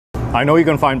I know you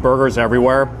can find burgers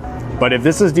everywhere, but if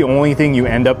this is the only thing you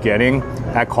end up getting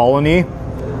at Colony,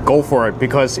 go for it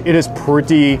because it is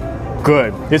pretty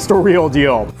good. It's the real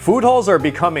deal. Food halls are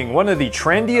becoming one of the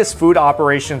trendiest food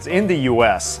operations in the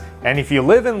US. And if you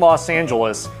live in Los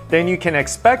Angeles, then you can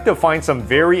expect to find some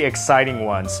very exciting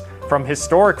ones. From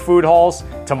historic food halls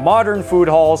to modern food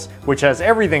halls, which has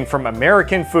everything from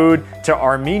American food to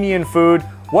Armenian food.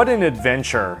 What an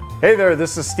adventure. Hey there,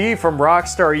 this is Steve from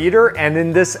Rockstar Eater, and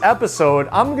in this episode,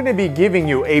 I'm going to be giving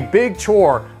you a big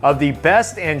tour of the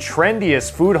best and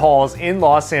trendiest food halls in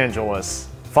Los Angeles.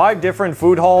 5 different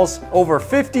food halls, over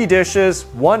 50 dishes,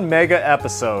 1 mega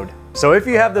episode. So if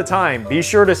you have the time, be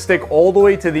sure to stick all the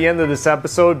way to the end of this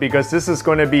episode because this is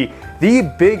going to be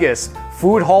the biggest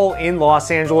food hall in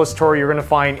Los Angeles tour you're going to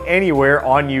find anywhere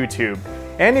on YouTube.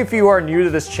 And if you are new to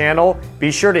this channel,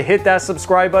 be sure to hit that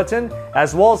subscribe button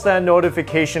as well as that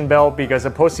notification bell because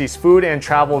it posts these food and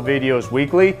travel videos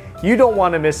weekly you don't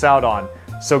want to miss out on.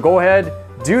 So go ahead,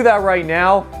 do that right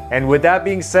now, and with that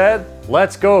being said,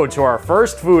 let's go to our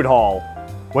first food hall.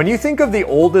 When you think of the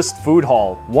oldest food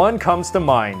hall, one comes to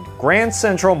mind, Grand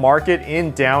Central Market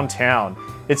in downtown.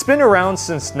 It's been around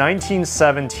since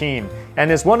 1917 and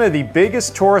is one of the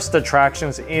biggest tourist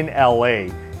attractions in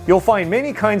LA. You'll find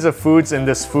many kinds of foods in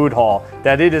this food hall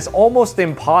that it is almost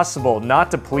impossible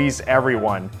not to please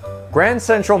everyone. Grand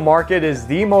Central Market is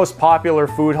the most popular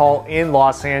food hall in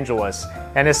Los Angeles,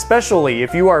 and especially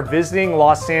if you are visiting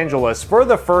Los Angeles for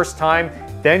the first time,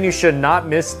 then you should not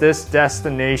miss this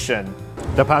destination.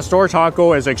 The Pastor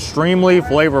taco is extremely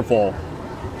flavorful.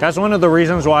 That's one of the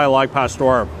reasons why I like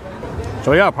Pastor.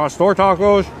 So yeah, Pastor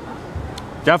tacos,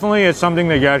 definitely it's something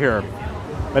to get here.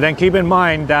 But then keep in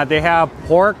mind that they have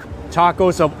pork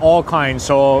tacos of all kinds.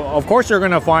 So of course you're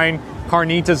gonna find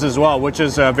carnitas as well, which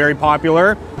is very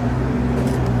popular.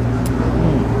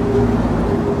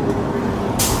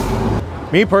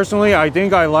 Me personally, I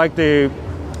think I like the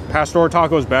Pastor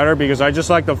tacos better because I just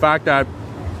like the fact that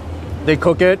they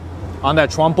cook it on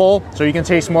that trumpo, so you can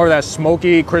taste more of that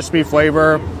smoky, crispy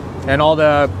flavor and all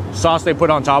the sauce they put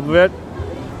on top of it.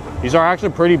 These are actually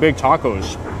pretty big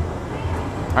tacos.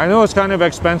 I know it's kind of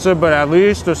expensive, but at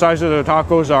least the size of the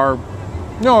tacos are,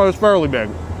 it's fairly big.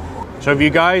 So if you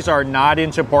guys are not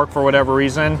into pork for whatever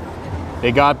reason,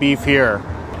 they got beef here.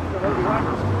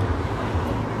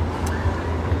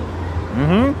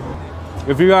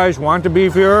 If you guys want the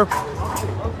beef here,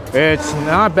 it's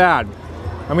not bad.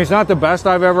 I mean, it's not the best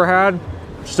I've ever had.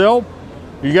 Still,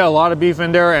 you get a lot of beef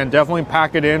in there and definitely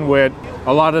pack it in with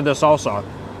a lot of the salsa.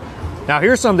 Now,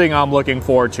 here's something I'm looking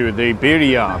forward to, the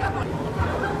birria.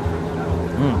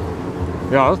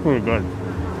 Yeah, that's pretty good.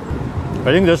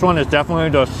 I think this one is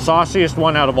definitely the sauciest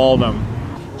one out of all of them.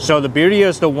 So the birria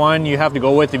is the one you have to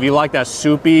go with if you like that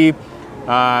soupy,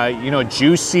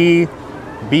 juicy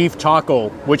beef taco,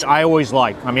 which I always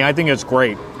like. I mean, I think it's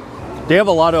great. They have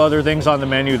a lot of other things on the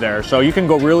menu there, so you can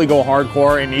really go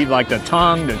hardcore and eat like the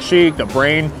tongue, the cheek, the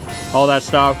brain, all that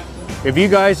stuff. If you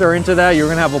guys are into that, you're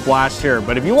gonna have a blast here.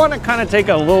 But if you want to kind of take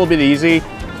it a little bit easy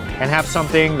and have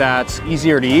something that's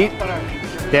easier to eat,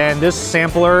 then this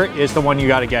sampler is the one you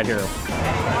got to get here.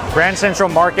 Grand Central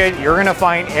Market, you're gonna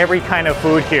find every kind of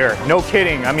food here. No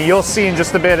kidding. I mean, you'll see in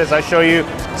just a bit as I show you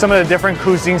some of the different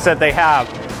cuisines that they have.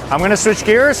 I'm gonna switch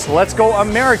gears. Let's go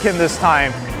American this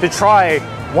time to try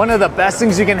one of the best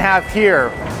things you can have here.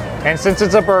 And since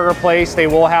it's a burger place, they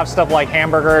will have stuff like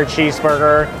hamburger,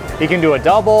 cheeseburger. You can do a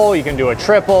double, you can do a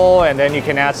triple, and then you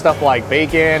can add stuff like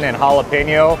bacon and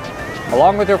jalapeno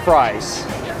along with your fries.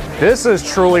 This is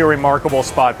truly a remarkable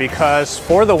spot because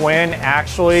For the Win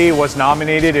actually was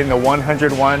nominated in the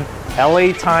 101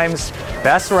 LA Times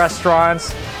Best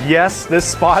Restaurants. Yes, this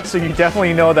spot, so you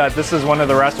definitely know that this is one of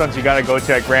the restaurants you gotta go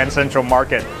to at Grand Central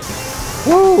Market.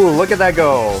 Woo, look at that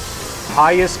go.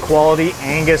 Highest quality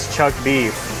Angus chuck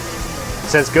beef.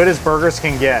 It's as good as burgers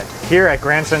can get here at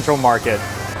Grand Central Market.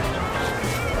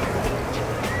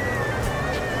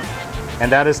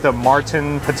 And that is the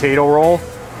Martin potato roll,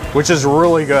 which is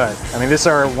really good. I mean, these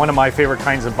are one of my favorite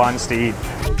kinds of buns to eat.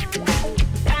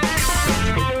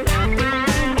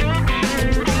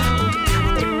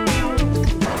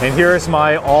 And here's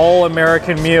my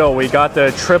all-American meal. We got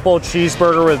the triple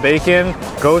cheeseburger with bacon,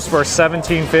 goes for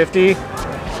 $17.50.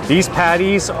 These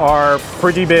patties are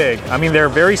pretty big. I mean, they're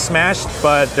very smashed,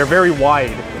 but they're very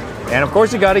wide. And of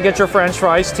course, you gotta get your French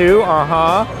fries too,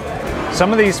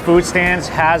 Some of these food stands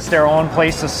has their own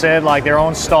place to sit, like their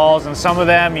own stalls, and some of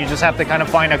them you just have to kind of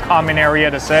find a common area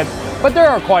to sit. But there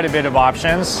are quite a bit of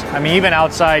options. I mean, even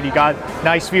outside, you got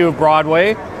nice view of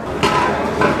Broadway.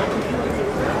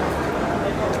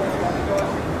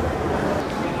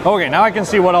 Okay, now I can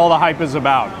see what all the hype is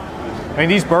about. I mean,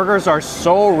 these burgers are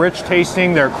so rich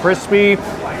tasting, they're crispy,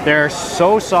 they're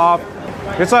so soft.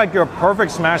 It's like your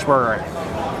perfect smash burger.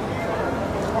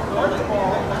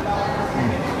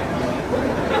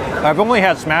 I've only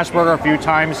had smash burger a few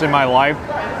times in my life,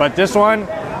 but this one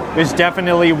is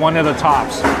definitely one of the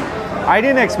tops. I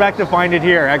didn't expect to find it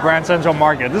here at Grand Central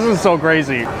Market. This is so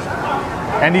crazy.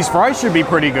 And these fries should be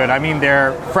pretty good. I mean,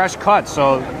 they're fresh cut,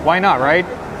 so why not, right?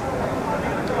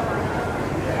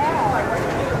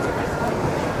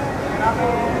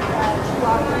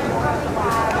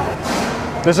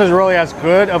 This is really as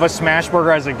good of a smash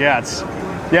burger as it gets.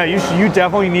 Yeah, you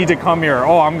definitely need to come here.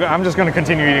 Oh, I'm just gonna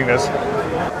continue eating this.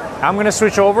 I'm gonna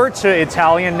switch over to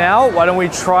Italian now. Why don't we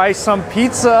try some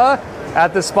pizza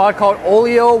at this spot called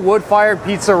Olio Wood-Fired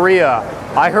Pizzeria.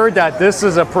 I heard that this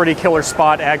is a pretty killer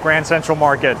spot at Grand Central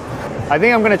Market. I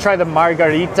think I'm gonna try the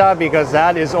margarita because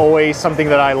that is always something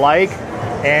that I like.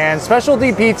 And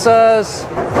specialty pizzas,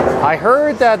 I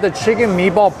heard that the chicken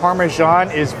meatball parmesan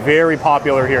is very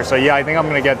popular here. So yeah, I think I'm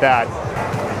gonna get that.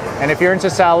 And if you're into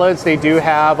salads, they do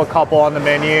have a couple on the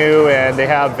menu, and they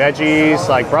have veggies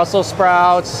like Brussels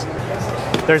sprouts.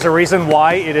 There's a reason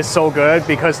why it is so good,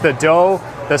 because the dough,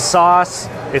 the sauce,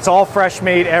 it's all fresh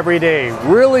made every day.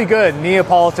 Really good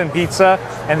Neapolitan pizza.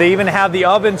 And they even have the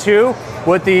oven too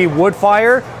with the wood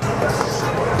fire.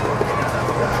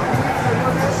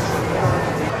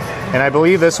 And I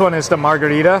believe this one is the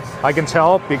margarita. I can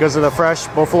tell because of the fresh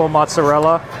buffalo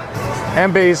mozzarella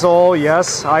and basil.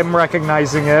 Yes, I'm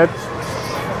recognizing it.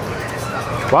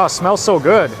 Wow, it smells so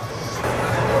good.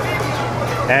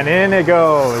 And in it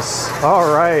goes.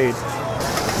 All right.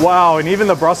 Wow, and even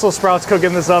the Brussels sprouts cook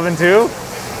in this oven too.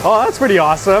 Oh, that's pretty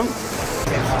awesome.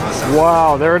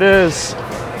 Wow, there it is.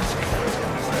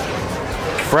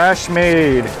 Fresh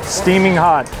made, steaming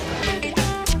hot.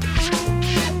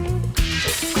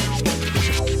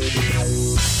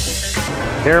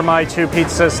 Here are my two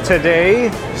pizzas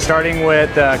today, starting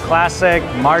with the classic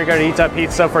margarita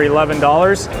pizza for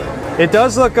 $11. It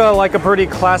does look like a pretty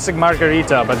classic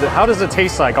margarita, but how does it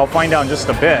taste like? I'll find out in just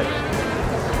a bit.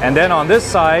 And then on this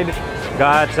side,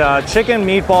 got chicken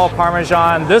meatball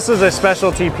parmesan. This is a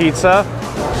specialty pizza.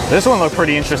 This one looked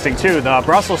pretty interesting too, the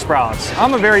Brussels sprouts.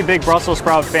 I'm a very big Brussels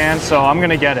sprout fan, so I'm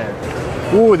gonna get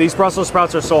it. Ooh, these Brussels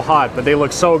sprouts are so hot, but they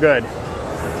look so good.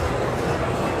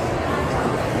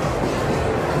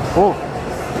 Oh,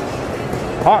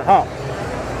 hot,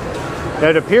 hot.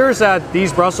 It appears that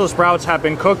these Brussels sprouts have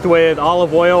been cooked with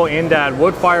olive oil in that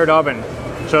wood-fired oven.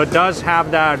 So it does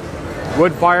have that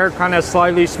wood-fired kind of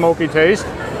slightly smoky taste,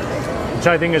 which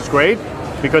I think is great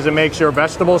because it makes your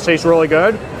vegetables taste really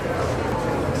good.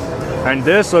 And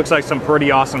this looks like some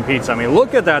pretty awesome pizza. I mean,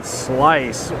 look at that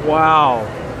slice. Wow.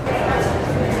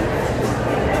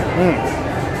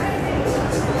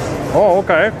 Oh,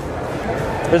 okay.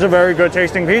 It's a very good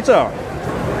tasting pizza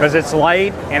because it's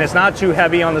light and it's not too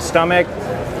heavy on the stomach.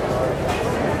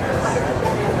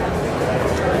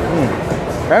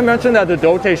 I mentioned that the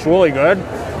dough tastes really good.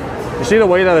 You see the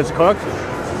way that it's cooked?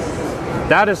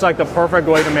 That is like the perfect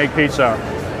way to make pizza.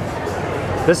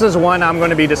 This is one I'm going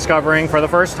to be discovering for the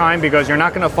first time because you're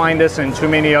not going to find this in too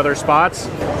many other spots.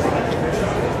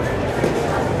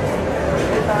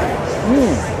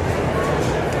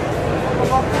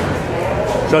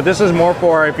 So this is more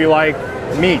for if you like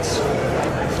meats.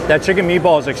 That chicken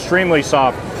meatball is extremely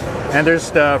soft. And there's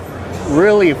the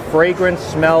really fragrant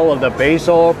smell of the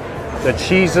basil. The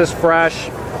cheese is fresh.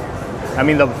 I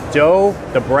mean, the dough,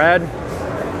 the bread,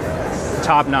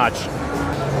 top notch.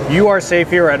 You are safe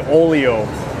here at Olio.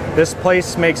 This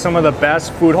place makes some of the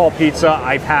best food hall pizza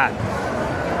I've had.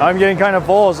 I'm getting kind of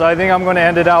full, so I think I'm going to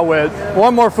end it out with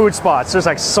one more food spot. There's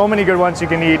like so many good ones you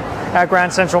can eat at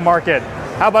Grand Central Market.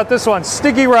 How about this one?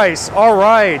 Sticky rice. All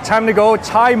right, time to go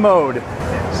Thai mode.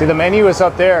 See, the menu is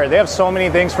up there. They have so many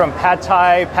things from pad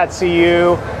Thai, pad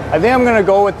siu. I think I'm gonna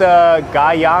go with the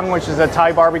gai yang, which is a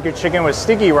Thai barbecue chicken with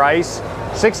sticky rice,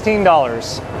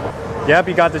 $16. Yep,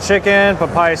 you got the chicken,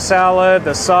 papaya salad,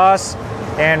 the sauce,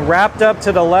 and wrapped up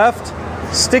to the left,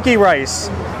 sticky rice.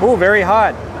 Ooh, very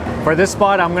hot. For this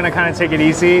spot, I'm gonna kind of take it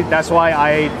easy. That's why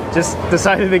I just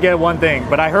decided to get one thing.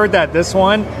 But I heard that this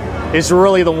one is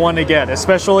really the one to get,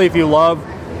 especially if you love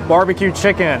barbecue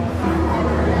chicken.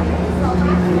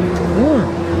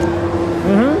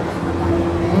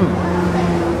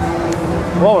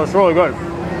 Oh, it's really good.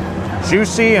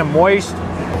 Juicy and moist.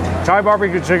 Thai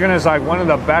barbecue chicken is like one of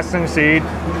the best things to eat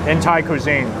in Thai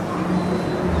cuisine.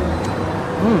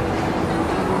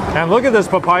 And look at this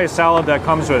papaya salad that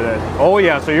comes with it. Oh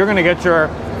yeah, so you're gonna get your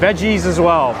veggies as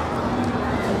well.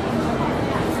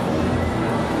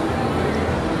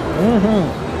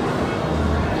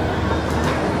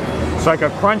 It's like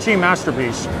a crunchy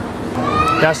masterpiece.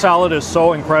 That salad is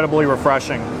so incredibly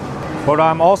refreshing. But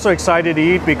I'm also excited to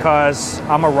eat because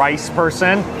I'm a rice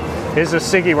person. Here's a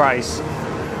sticky rice.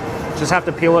 Just have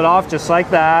to peel it off just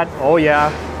like that. Oh yeah.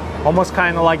 Almost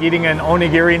kind of like eating an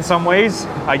onigiri in some ways,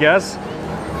 I guess.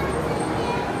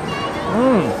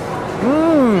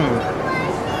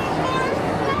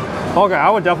 Okay, I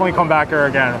would definitely come back here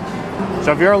again.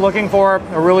 So if you're looking for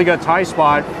a really good Thai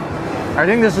spot, I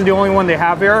think this is the only one they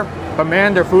have here. But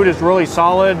man, their food is really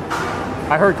solid.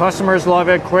 I heard customers love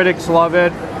it, critics love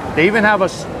it. They even have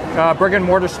a brick and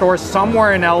mortar store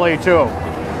somewhere in LA too,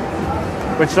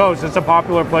 which shows it's a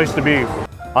popular place to be.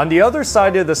 On the other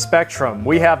side of the spectrum,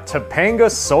 we have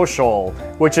Topanga Social,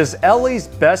 which is LA's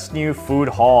best new food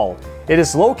hall. It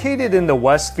is located in the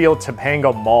Westfield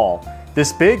Topanga Mall.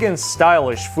 This big and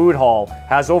stylish food hall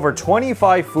has over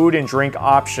 25 food and drink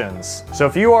options. So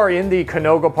if you are in the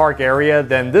Canoga Park area,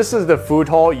 then this is the food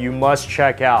hall you must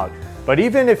check out. But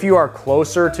even if you are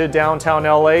closer to downtown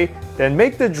LA, then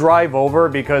make the drive over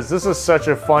because this is such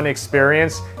a fun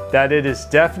experience that it is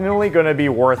definitely going to be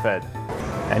worth it.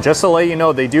 And just to let you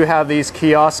know, they do have these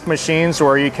kiosk machines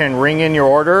where you can ring in your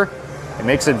order. It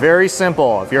makes it very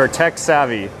simple if you're tech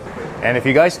savvy. And if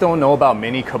you guys don't know about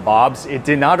mini kebabs, it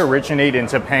did not originate in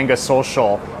Topanga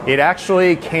Social. It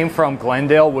actually came from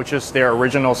Glendale, which is their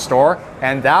original store.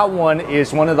 And that one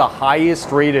is one of the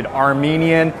highest rated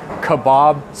Armenian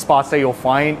kebab spots that you'll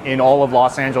find in all of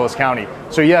Los Angeles County.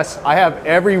 So yes, I have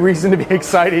every reason to be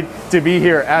excited to be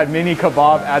here at Mini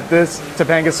Kebab at this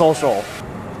Topanga Social.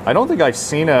 I don't think I've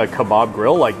seen a kebab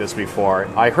grill like this before.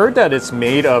 I heard that it's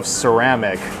made of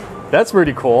ceramic. That's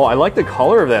pretty cool. I like the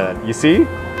color of that, you see?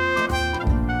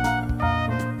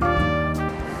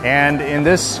 And in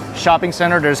this shopping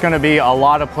center, there's going to be a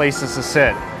lot of places to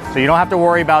sit. So you don't have to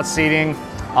worry about seating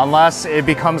unless it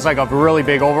becomes like a really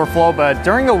big overflow. But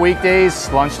during the weekdays,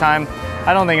 lunchtime,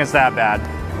 I don't think it's that bad.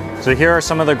 So here are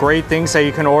some of the great things that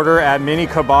you can order at Mini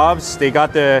Kebabs. They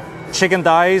got the chicken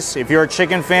thighs. If you're a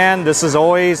chicken fan, this is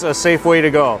always a safe way to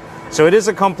go. So it is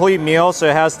a complete meal. So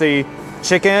it has the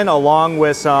chicken along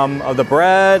with some of the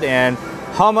bread and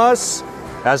hummus,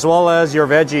 as well as your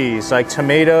veggies like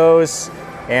tomatoes,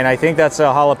 and I think that's a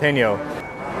jalapeno.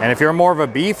 And if you're more of a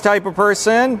beef type of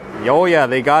person, oh yeah,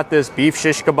 they got this beef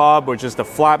shish kebab, which is the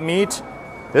flat meat.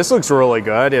 This looks really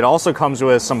good. It also comes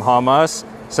with some hummus,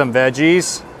 some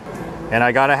veggies, and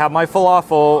I gotta have my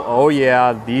falafel. Oh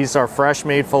yeah, these are fresh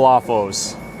made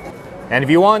falafels. And if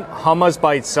you want hummus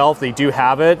by itself, they do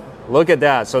have it. Look at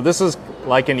that. So this is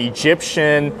like an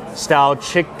Egyptian style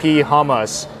chickpea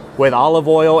hummus with olive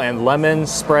oil and lemon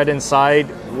spread inside.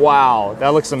 Wow, that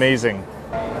looks amazing.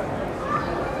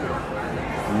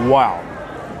 Wow,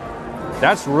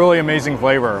 that's really amazing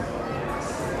flavor.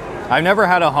 I've never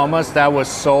had a hummus that was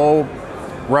so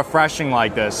refreshing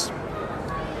like this.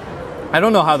 I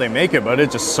don't know how they make it, but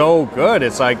it's just so good.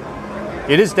 It's like,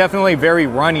 it is definitely very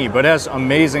runny, but it has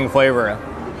amazing flavor.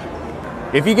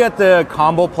 If you get the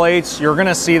combo plates, you're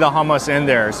gonna see the hummus in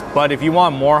there. But if you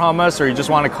want more hummus or you just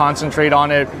want to concentrate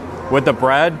on it with the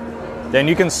bread, then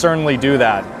you can certainly do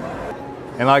that.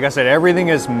 And like I said, everything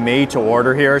is made to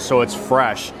order here, so it's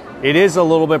fresh. It is a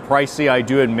little bit pricey, I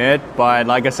do admit, but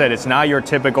like I said, it's not your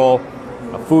typical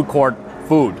food court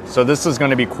food. So this is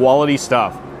going to be quality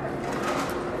stuff.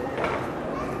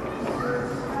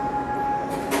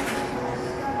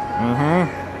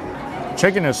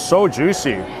 Chicken is so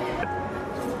juicy.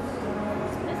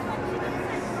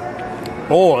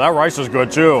 Oh, that rice is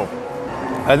good too.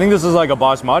 I think this is like a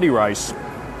basmati rice.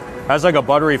 Has like a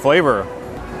buttery flavor.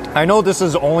 I know this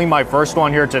is only my first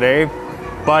one here today,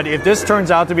 but if this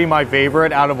turns out to be my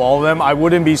favorite out of all of them, I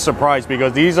wouldn't be surprised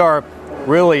because these are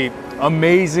really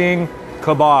amazing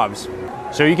kebabs.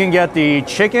 So you can get the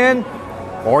chicken,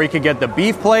 or you can get the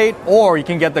beef plate, or you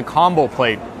can get the combo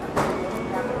plate.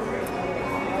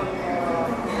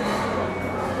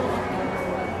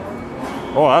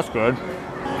 Oh, that's good.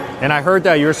 And I heard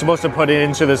that you're supposed to put it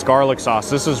into this garlic sauce.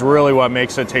 This is really what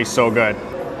makes it taste so good.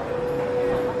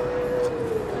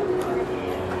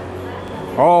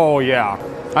 Oh yeah.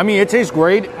 I mean, it tastes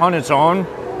great on its own,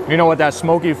 you know, with that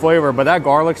smoky flavor, but that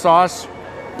garlic sauce,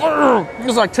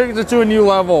 just like takes it to a new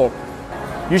level.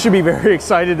 You should be very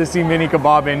excited to see Mini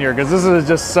Kebab in here because this is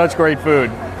just such great food.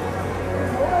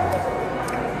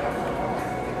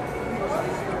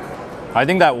 I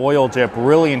think that oil dip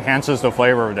really enhances the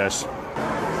flavor of this.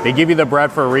 They give you the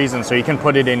bread for a reason, so you can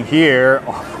put it in here.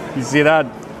 Oh, you see that?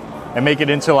 And make it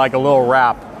into like a little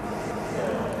wrap.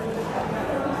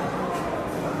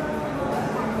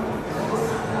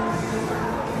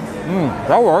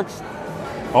 That works.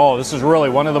 Oh, this is really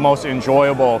one of the most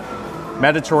enjoyable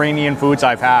Mediterranean foods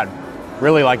I've had.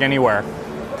 really like anywhere.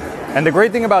 And the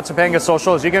great thing about Topanga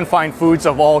Social is you can find foods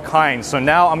of all kinds. So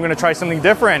now I'm gonna try something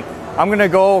different. I'm gonna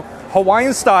go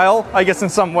Hawaiian style, I guess in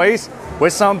some ways,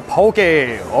 with some poke.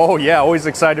 Oh yeah, always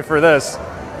excited for this.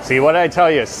 See, what did I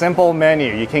tell you? Simple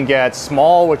menu. You can get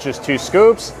small, which is 2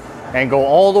 scoops, and go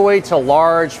all the way to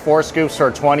large, 4 scoops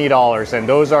for $20. And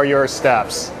those are your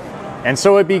steps. And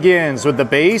so it begins with the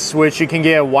base, which you can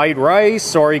get white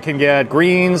rice, or you can get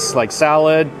greens like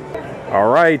salad. All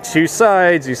right, 2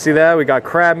 sides, you see that? We got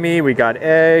crab meat, we got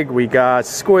egg, we got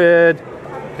squid.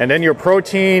 And then your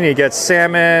protein, you get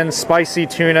salmon, spicy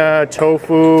tuna,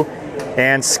 tofu,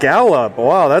 and scallop.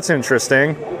 Wow, that's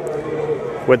interesting.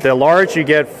 With the large, you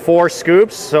get 4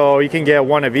 scoops, so you can get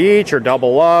 1 of each or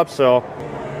double up. So,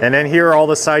 and then here are all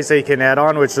the sides that you can add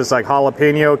on, which is like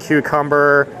jalapeno,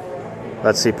 cucumber,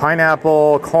 let's see,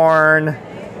 pineapple, corn,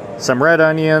 some red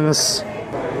onions.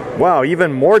 Wow,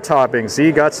 even more toppings. See,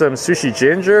 you got some sushi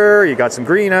ginger, you got some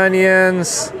green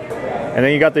onions, and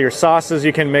then you got your sauces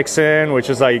you can mix in,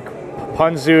 which is like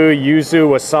ponzu, yuzu,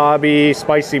 wasabi,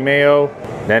 spicy mayo.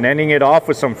 Then ending it off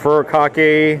with some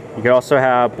furikake. You can also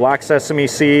have black sesame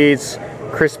seeds,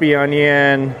 crispy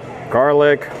onion,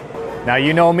 garlic. Now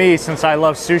you know me, since I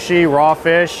love sushi, raw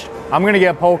fish, I'm gonna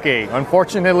get poke.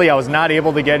 Unfortunately, I was not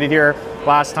able to get it here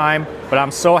last time, but I'm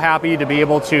so happy to be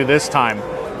able to this time.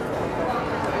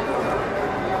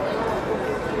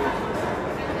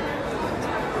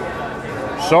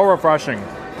 So refreshing.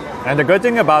 And the good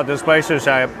thing about this place is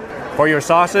that for your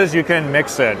sauces, you can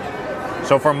mix it.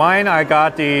 So for mine, I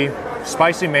got the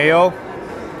spicy mayo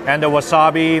and the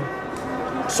wasabi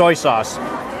soy sauce.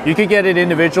 You can get it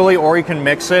individually or you can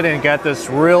mix it and get this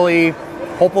really,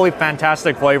 hopefully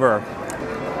fantastic flavor.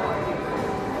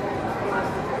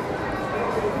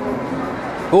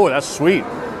 Oh, that's sweet.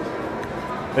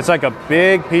 It's like a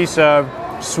big piece of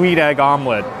sweet egg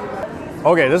omelet.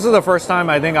 Okay, this is the first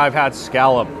time I think I've had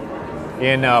scallop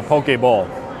in a poke bowl.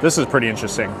 This is pretty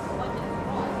interesting.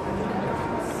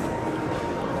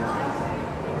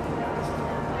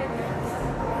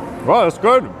 Well, that's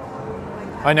good.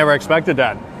 I never expected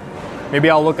that.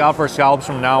 Maybe I'll look out for scallops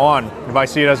from now on if I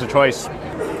see it as a choice.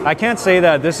 I can't say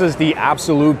that this is the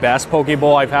absolute best poke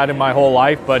bowl I've had in my whole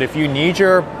life, but if you need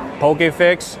your poke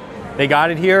fix, they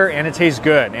got it here and it tastes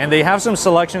good. And they have some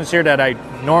selections here that I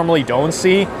normally don't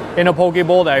see in a poke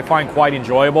bowl that I find quite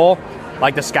enjoyable,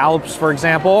 like the scallops, for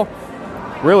example.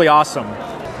 Really awesome.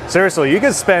 Seriously, you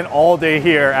can spend all day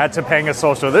here at Topanga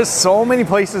Social. There's so many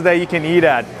places that you can eat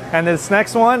at. And this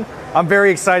next one, I'm very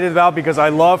excited about because I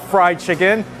love fried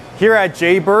chicken. Here at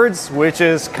Jaybird's, which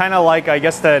is kind of like, I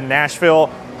guess, the Nashville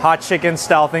hot chicken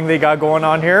style thing they got going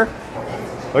on here.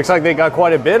 Looks like they got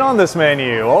quite a bit on this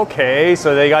menu. Okay,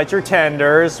 so they got your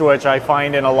tenders, which I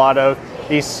find in a lot of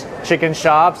these chicken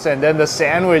shops, and then the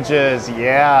sandwiches.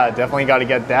 Yeah, definitely got to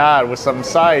get that with some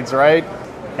sides, right?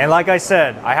 And like I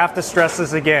said, I have to stress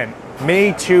this again,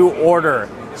 made to order.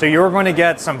 So you're going to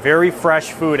get some very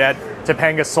fresh food at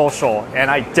Topanga Social, and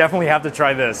I definitely have to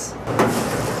try this.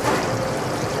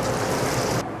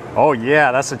 Oh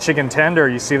yeah, that's a chicken tender,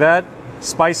 you see that?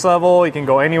 Spice level, you can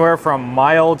go anywhere from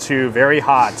mild to very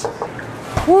hot.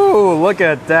 Woo, look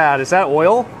at that. Is that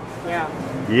oil? Yeah.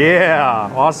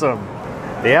 Yeah, awesome.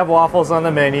 They have waffles on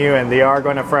the menu and they are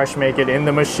going to fresh make it in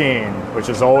the machine, which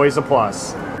is always a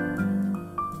plus.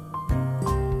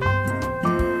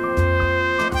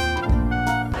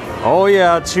 Oh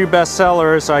yeah, 2 best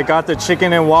sellers. I got the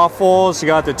chicken and waffles, you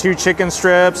got the 2 chicken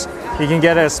strips. You can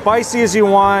get it as spicy as you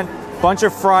want. Bunch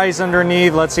of fries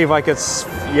underneath. Let's see if I could,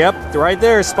 yep, right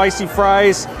there, spicy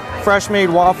fries, fresh made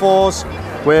waffles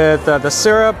with the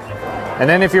syrup. And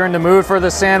then if you're in the mood for the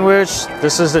sandwich,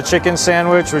 this is the chicken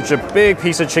sandwich, which is a big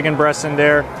piece of chicken breast in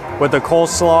there with the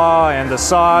coleslaw and the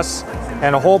sauce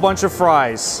and a whole bunch of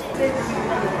fries.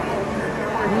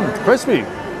 Crispy.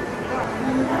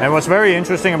 And what's very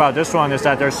interesting about this one is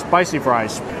that there's spicy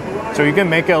fries. So you can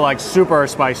make it like super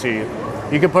spicy.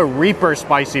 You can put Reaper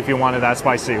spicy if you wanted that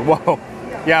spicy. Whoa.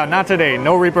 Yeah, not today.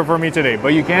 No Reaper for me today.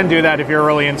 But you can do that if you're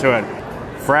really into it.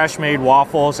 Fresh made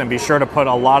waffles, and be sure to put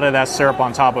a lot of that syrup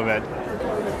on top of it.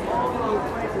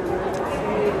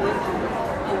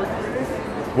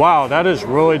 Wow, that is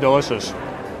really delicious.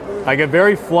 I get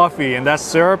very fluffy, and that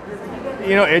syrup,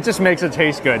 you know, it just makes it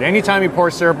taste good. Anytime you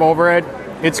pour syrup over it,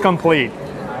 it's complete.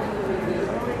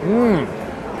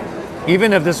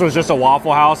 Even if this was just a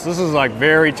Waffle House, this is like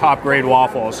very top grade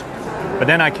waffles. But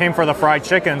then I came for the fried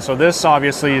chicken, so this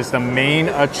obviously is the main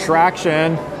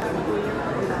attraction.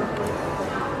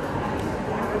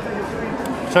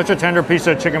 Such a tender piece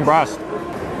of chicken breast.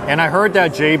 And I heard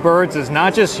that Jaybird's is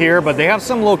not just here, but they have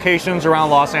some locations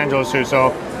around Los Angeles too.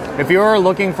 So if you're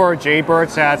looking for a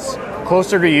Jaybird's that's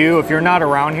closer to you. If you're not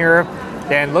around here,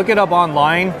 then look it up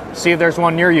online, see if there's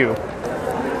one near you.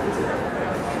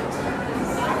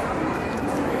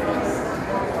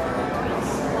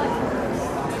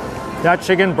 That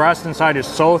chicken breast inside is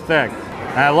so thick.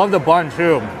 And I love the bun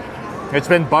too. It's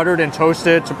been buttered and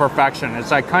toasted to perfection.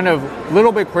 It's like kind of a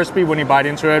little bit crispy when you bite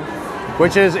into it,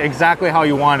 which is exactly how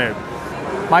you want it.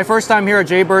 My first time here at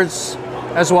Jaybirds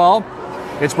as well.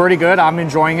 It's pretty good. I'm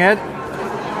enjoying it.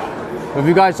 If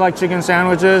you guys like chicken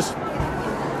sandwiches,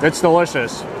 it's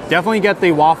delicious. Definitely get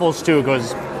the waffles too,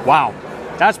 because wow,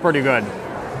 that's pretty good.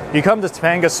 You come to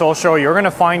Topanga Social, you're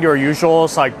gonna find your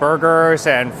usuals like burgers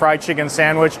and fried chicken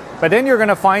sandwich, but then you're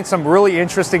gonna find some really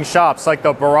interesting shops like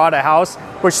the Burrata House,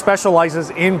 which specializes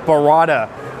in burrata.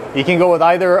 You can go with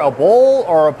either a bowl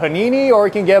or a panini, or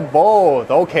you can get both.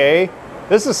 Okay,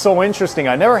 this is so interesting.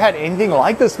 I never had anything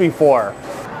like this before.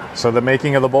 So the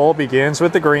making of the bowl begins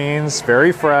with the greens,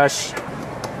 very fresh.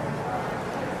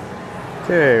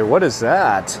 Okay, what is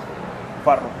that?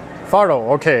 Farro.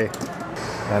 Farro, okay.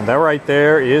 And that right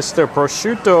there is the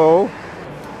prosciutto.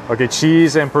 Okay,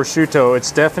 cheese and prosciutto.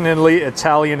 It's definitely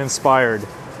Italian inspired.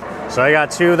 So I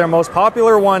got two of their most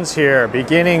popular ones here,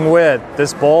 beginning with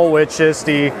this bowl, which is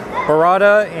the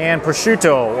burrata and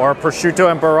prosciutto, or prosciutto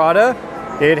and burrata.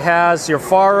 It has your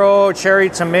farro, cherry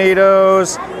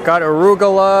tomatoes, got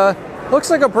arugula. Looks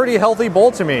like a pretty healthy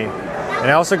bowl to me. And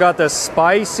I also got the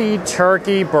spicy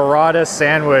turkey burrata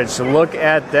sandwich. Look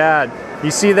at that.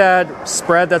 You see that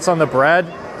spread that's on the bread?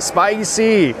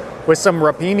 Spicy, with some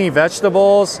rapini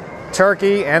vegetables,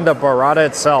 turkey, and the burrata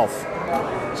itself.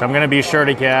 So I'm gonna be sure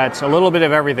to get a little bit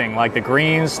of everything, like the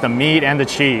greens, the meat, and the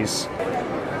cheese.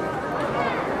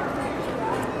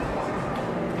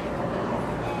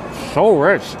 So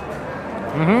rich.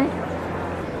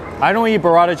 I don't eat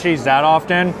burrata cheese that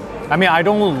often. I mean, I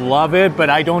don't love it, but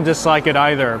I don't dislike it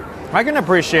either. I can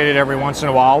appreciate it every once in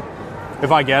a while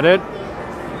if I get it.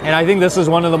 And I think this is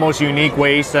one of the most unique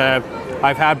ways that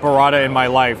I've had burrata in my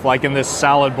life, like in this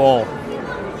salad bowl.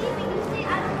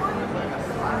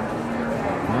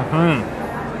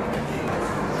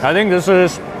 I think this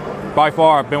is by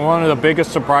far been one of the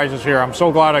biggest surprises here. I'm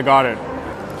so glad I got it.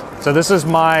 So this is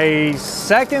my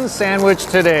second sandwich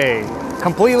today.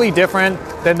 Completely different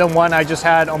than the one I just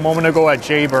had a moment ago at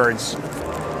Jaybirds.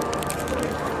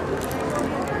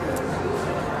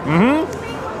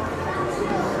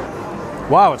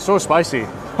 Wow, it's so spicy.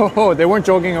 Oh, they weren't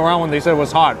joking around when they said it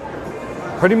was hot.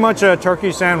 Pretty much a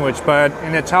turkey sandwich, but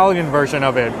an Italian version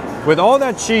of it, with all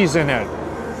that cheese in it.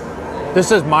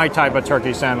 This is my type of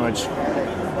turkey sandwich.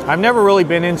 I've never really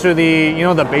been into the,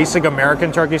 the basic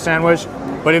American turkey sandwich,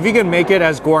 but if you can make it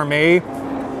as gourmet,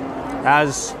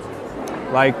 as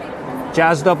like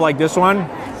jazzed up like this one,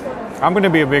 I'm gonna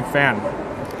be a big fan.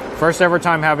 First ever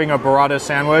time having a burrata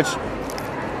sandwich,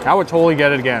 I would totally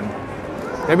get it again.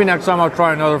 Maybe next time I'll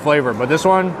try another flavor, but this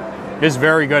one is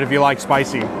very good if you like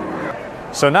spicy.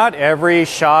 So not every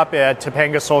shop at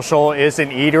Topanga Social is an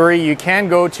eatery. You can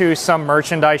go to some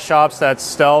merchandise shops that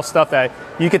sell stuff that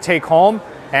you could take home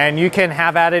and you can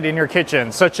have at it in your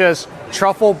kitchen, such as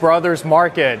Truffle Brothers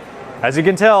Market. As you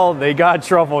can tell, they got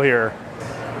truffle here.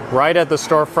 Right at the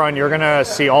storefront, you're gonna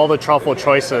see all the truffle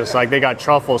choices. Like they got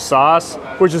truffle sauce,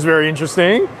 which is very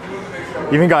interesting.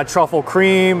 You even got truffle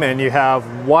cream, and you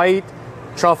have white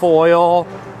truffle oil,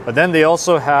 but then they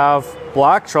also have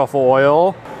black truffle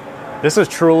oil. This is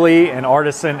truly an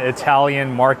artisan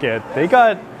Italian market. They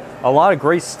got a lot of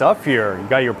great stuff here. You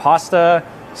got your pasta,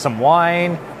 some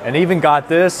wine, and even got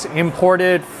this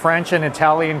imported French and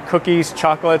Italian cookies,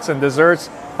 chocolates, and desserts.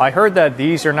 I heard that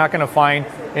these you're not gonna find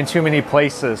in too many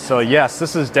places. So yes,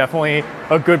 this is definitely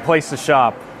a good place to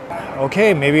shop.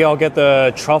 Okay, maybe I'll get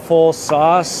the truffle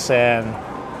sauce, and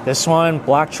this one,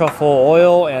 black truffle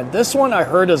oil, and this one I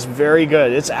heard is very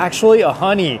good. It's actually a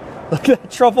honey. Look at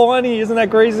that truffle honey, isn't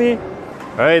that crazy?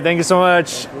 All right, thank you so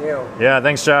much. Yeah,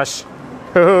 thanks Josh.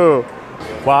 Well,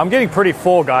 I'm getting pretty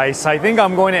full, guys. I think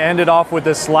I'm going to end it off with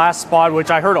this last spot, which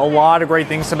I heard a lot of great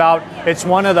things about. It's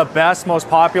one of the best, most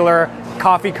popular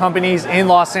coffee companies in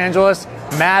Los Angeles,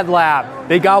 Mad Lab.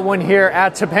 They got one here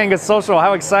at Topanga Social.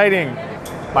 How exciting.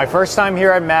 My first time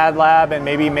here at Mad Lab, and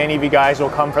maybe many of you guys will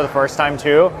come for the first time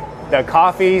too. The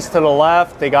coffees to the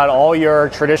left, they got all your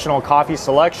traditional coffee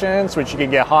selections, which you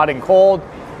can get hot and cold,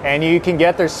 and you can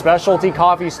get their specialty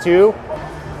coffees too.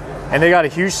 And they got a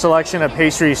huge selection of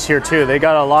pastries here too. They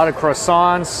got a lot of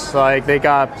croissants, like they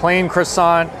got plain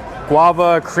croissant,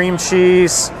 guava, cream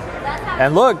cheese,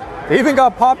 and look, they even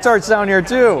got Pop-Tarts down here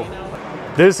too.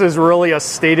 This is really a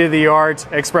state-of-the-art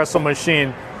espresso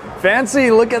machine.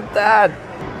 Fancy, look at that.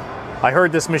 I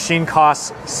heard this machine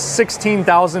costs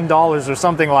 $16,000 or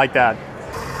something like that.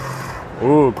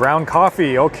 Ooh, ground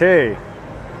coffee, okay.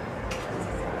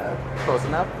 Close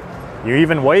enough? You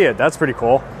even weigh it, that's pretty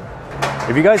cool.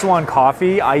 If you guys want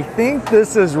coffee, I think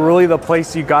this is really the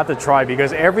place you got to try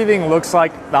because everything looks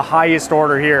like the highest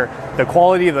order here. The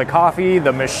quality of the coffee,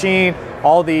 the machine,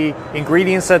 all the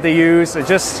ingredients that they use, it's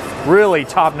just really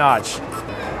top notch.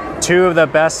 Two of the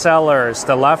best sellers.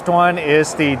 The left one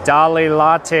is the Dale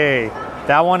Latte.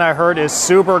 That one I heard is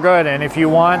super good. And if you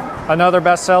want another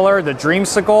bestseller, the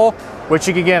Dreamsicle, which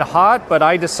you can get hot, but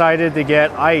I decided to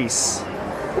get ice.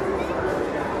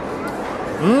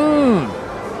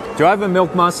 Do I have a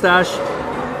milk mustache?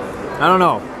 I don't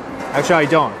know. Actually, I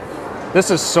don't. This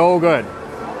is so good.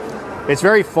 It's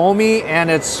very foamy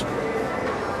and it's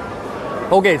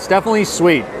okay, it's definitely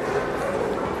sweet.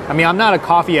 I mean, I'm not a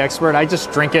coffee expert. I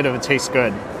just drink it if it tastes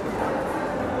good.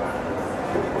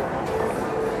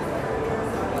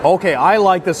 Okay, I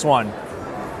like this one.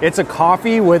 It's a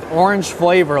coffee with orange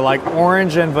flavor, like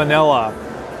orange and vanilla.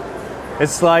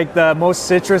 It's like the most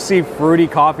citrusy, fruity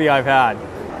coffee I've had.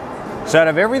 So out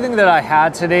of everything that I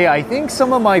had today, I think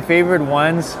some of my favorite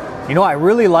ones, you know, I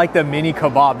really like the mini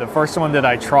kebab, the first one that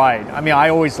I tried. I mean, I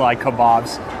always like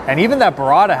kebabs. And even that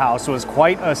burrata house was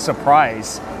quite a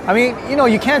surprise. I mean, you know,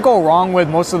 you can't go wrong with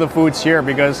most of the foods here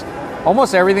because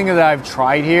almost everything that I've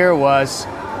tried here was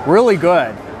really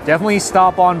good. Definitely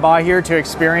stop on by here to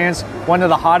experience one of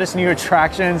the hottest new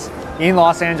attractions in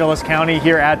Los Angeles County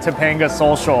here at Topanga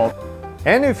Social.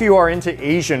 And if you are into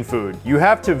Asian food, you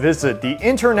have to visit the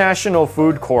International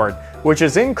Food Court, which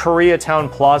is in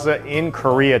Koreatown Plaza in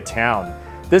Koreatown.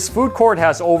 This food court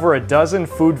has over a dozen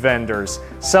food vendors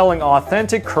selling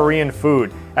authentic Korean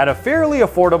food at a fairly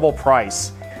affordable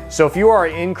price. So if you are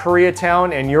in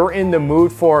Koreatown and you're in the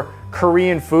mood for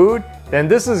Korean food, then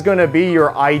this is going to be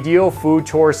your ideal food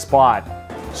tour spot.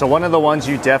 So one of the ones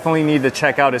you definitely need to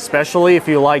check out, especially if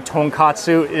you like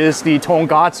tonkatsu, is the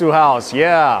Tonkatsu House.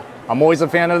 Yeah, I'm always a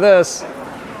fan of this.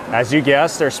 As you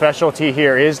guessed, their specialty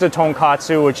here is the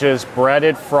tonkatsu, which is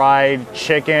breaded, fried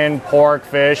chicken, pork,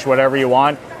 fish, whatever you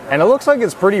want. And it looks like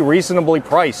it's pretty reasonably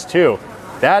priced too.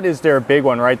 That is their big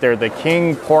one right there, the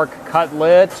king pork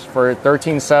cutlet for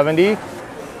 $13.70.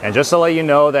 And just to let you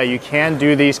know that you can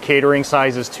do these catering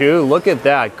sizes too. Look at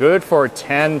that, good for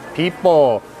 10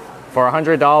 people. For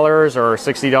 $100 or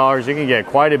 $60, you can get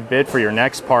quite a bit for your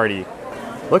next party.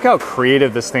 Look how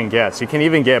creative this thing gets. You can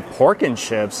even get pork and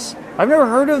chips. I've never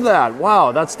heard of that.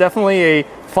 Wow, that's definitely a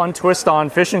fun twist on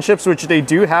fish and chips, which they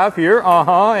do have here.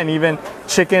 And even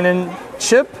chicken and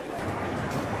chip.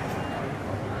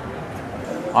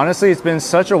 Honestly, it's been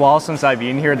such a while since I've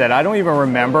eaten here that I don't even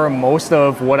remember most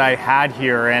of what I had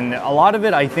here. And a lot of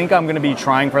it I think I'm gonna be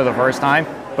trying for the first time,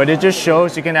 but it just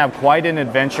shows you can have quite an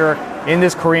adventure in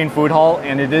this Korean food hall,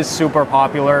 and it is super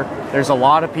popular. There's a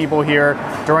lot of people here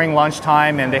during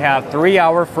lunchtime, and they have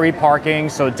 3-hour free parking,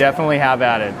 so definitely have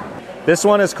at it. This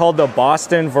one is called the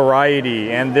Boston Variety,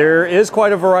 and there is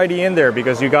quite a variety in there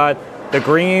because you got the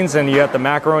greens and you got the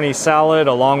macaroni salad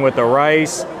along with the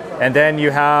rice. And then you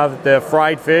have the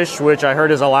fried fish, which I heard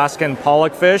is Alaskan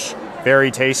pollock fish, very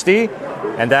tasty.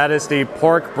 And that is the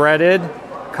pork breaded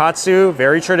katsu,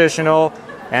 very traditional.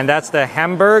 And that's the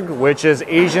hamburg, which is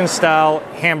Asian style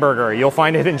hamburger. You'll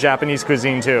find it in Japanese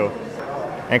cuisine too.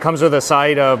 And it comes with a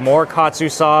side of more katsu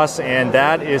sauce, and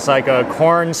that is like a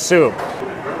corn soup.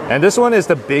 And this one is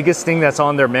the biggest thing that's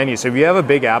on their menu. So if you have a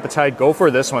big appetite, go for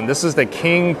this one. This is the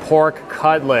king pork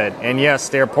cutlet. And yes,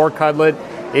 their pork cutlet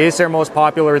is their most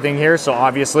popular thing here, so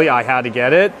obviously I had to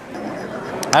get it.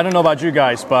 I don't know about you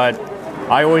guys, but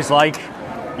I always like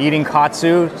eating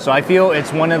katsu, so I feel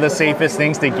it's one of the safest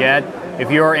things to get.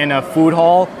 If you're in a food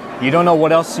hall, you don't know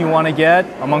what else you want to get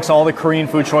amongst all the Korean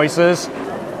food choices.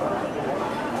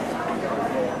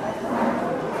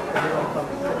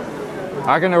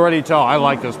 I can already tell I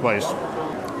like this place.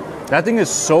 That thing is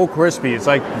so crispy. It's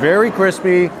like very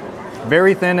crispy,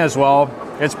 very thin as well.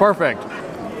 It's perfect.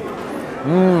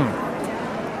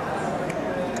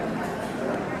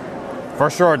 For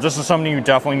sure, this is something you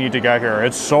definitely need to get here.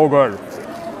 It's so good.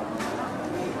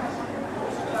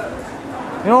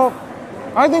 You know,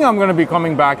 I think I'm going to be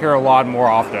coming back here a lot more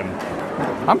often.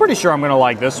 I'm pretty sure I'm going to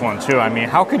like this one too. I mean,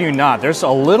 how could you not? There's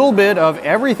a little bit of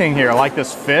everything here, like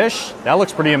this fish. That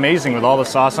looks pretty amazing with all the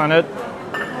sauce on it.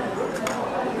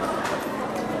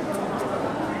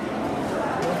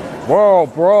 Whoa,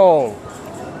 bro.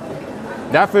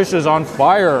 That fish is on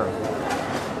fire.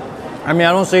 I mean,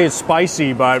 I don't say it's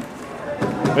spicy, but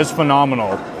it's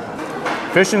phenomenal.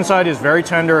 Fish inside is very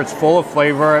tender, it's full of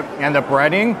flavor, and the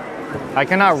breading, I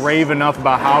cannot rave enough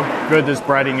about how good this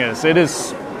breading is. It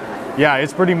is, yeah,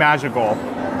 it's pretty magical.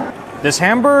 This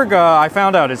hamburg, I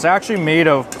found out, it's actually made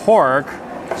of pork.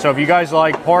 So if you guys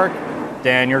like pork,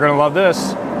 then you're gonna love this.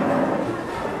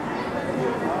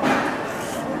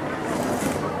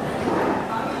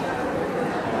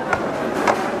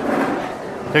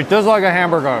 It's just like a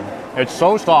hamburger. It's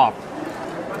so soft.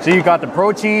 So you got the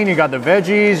protein, you got the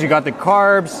veggies, you got the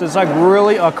carbs. It's like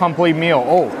really a complete meal.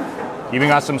 Oh, even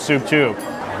got some soup too.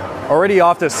 Already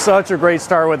off to such a great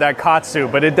start with that katsu,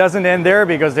 but it doesn't end there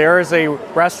because there is a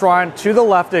restaurant to the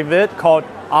left of it called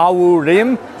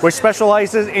Awurim, which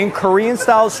specializes in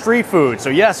Korean-style street food. So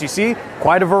yes, you see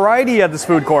quite a variety at this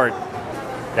food court.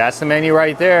 That's the menu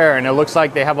right there, and it looks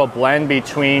like they have a blend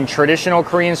between traditional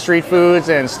Korean street foods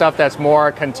and stuff that's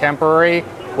more contemporary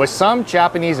with some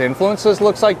Japanese influences,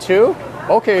 looks like too.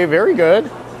 Okay, very good.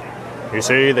 You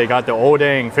see, they got the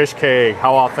odeng fish cake.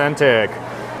 How authentic.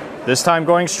 This time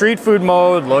going street food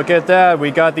mode. Look at that.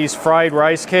 We got these fried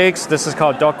rice cakes. This is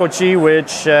called dokkochi,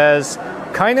 which is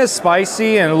kind of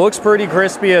spicy and looks pretty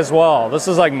crispy as well. This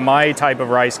is like my type of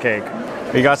rice cake.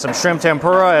 We got some shrimp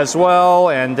tempura as well,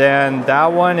 and then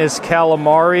that one is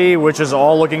calamari, which is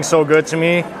all looking so good to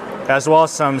me, as well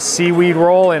as some seaweed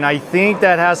roll, and I think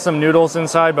that has some noodles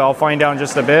inside, but I'll find out in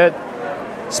just a bit.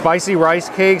 Spicy rice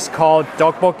cakes called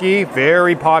tteokbokki,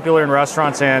 very popular in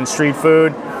restaurants and street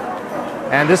food.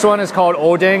 And this one is called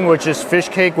odeng, which is fish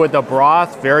cake with a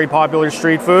broth, very popular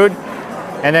street food.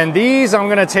 And then these I'm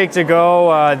gonna take to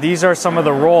go. These are some of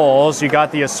the rolls. You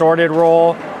got the assorted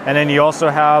roll, and then you also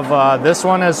have this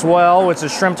one as well, which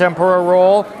is shrimp tempura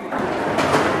roll.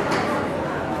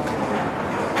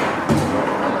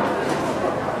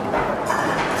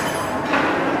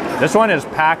 This one is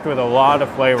packed with a lot of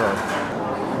flavor.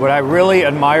 What I really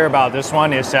admire about this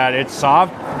one is that it's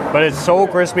soft, but it's so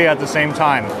crispy at the same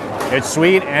time. It's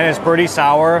sweet and it's pretty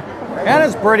sour, and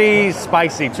it's pretty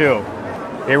spicy too.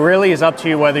 It really is up to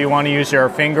you whether you want to use your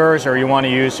fingers or you want to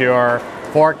use your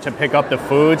fork to pick up the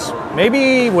foods.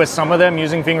 Maybe with some of them,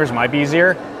 using fingers might be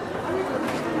easier.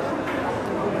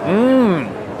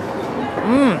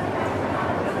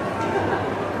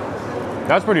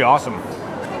 That's pretty awesome.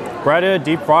 Breaded,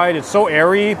 deep fried, it's so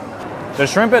airy. The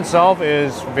shrimp itself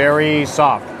is very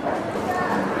soft.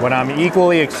 What I'm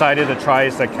equally excited to try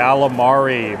is the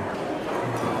calamari.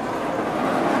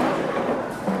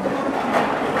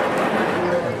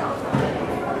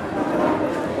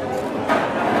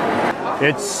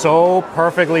 It's so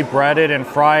perfectly breaded and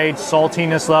fried.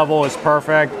 Saltiness level is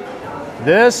perfect.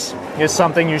 This is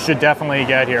something you should definitely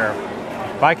get here.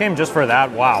 If I came just for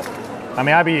that, wow. I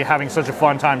mean, I'd be having such a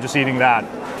fun time just eating that.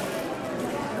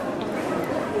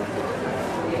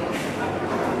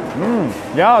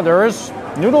 Yeah, there is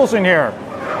noodles in here.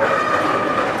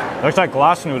 Looks like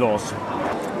glass noodles.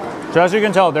 So as you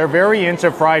can tell, they're very into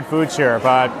fried foods here,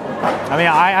 but I mean,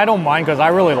 I don't mind because I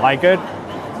really like it.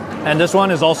 And this one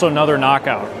is also another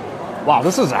knockout. Wow,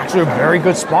 this is actually a very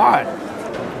good spot.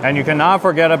 And you cannot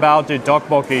forget about the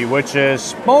tteokbokki, which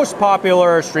is most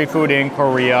popular street food in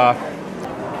Korea.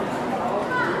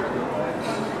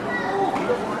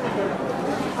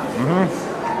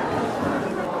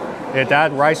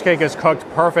 That rice cake is cooked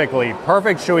perfectly.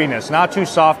 Perfect chewiness, not too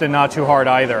soft and not too hard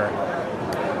either.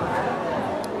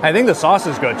 I think the sauce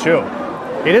is good too.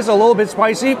 It is a little bit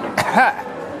spicy,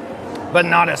 but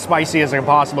not as spicy as it can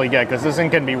possibly get, because this thing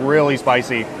can be really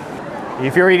spicy.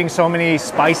 If you're eating so many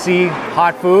spicy,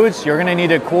 hot foods, you're gonna need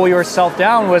to cool yourself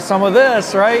down with some of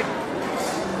this, right?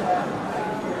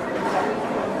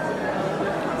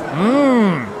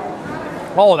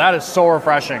 Oh, that is so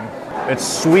refreshing. It's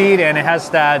sweet and it has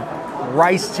that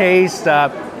rice taste.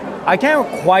 I can't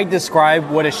quite describe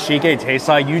what a shike tastes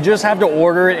like. You just have to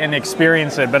order it and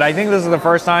experience it. But I think this is the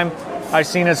first time I've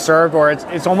seen it served, or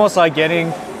it's almost like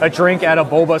getting a drink at a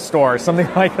boba store, something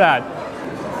like that.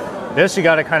 This you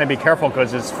gotta kind of be careful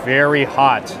because it's very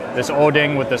hot. This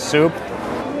odeng with the soup.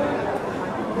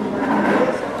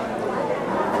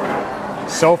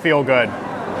 So feel good.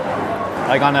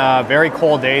 Like on a very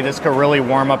cold day, this could really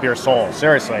warm up your soul,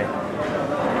 seriously.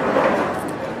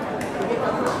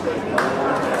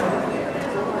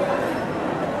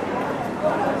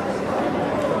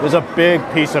 This is a big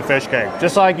piece of fish cake,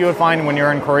 just like you would find when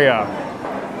you're in Korea.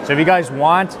 So if you guys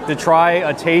want to try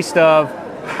a taste of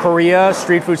Korea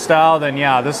street food style, then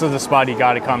yeah, this is the spot you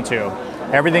gotta come to.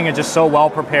 Everything is just so well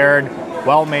prepared,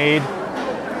 well made.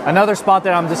 Another spot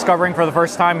that I'm discovering for the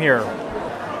first time here.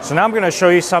 So now I'm gonna show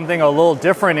you something a little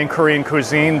different in Korean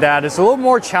cuisine that is a little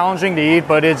more challenging to eat,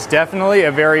 but it's definitely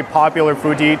a very popular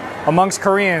food to eat amongst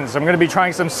Koreans. I'm gonna be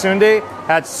trying some sundae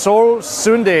at Seoul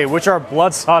sundae, which are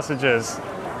blood sausages.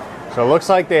 So it looks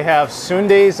like they have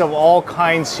sundaes of all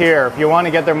kinds here. If you want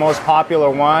to get their most popular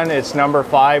one, it's number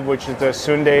 5, which is the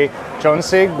sundae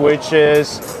jeonsik, which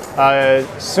is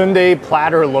sundae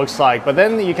platter looks like. But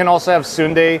then you can also have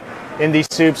sundae in these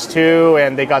soups too,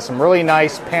 and they got some really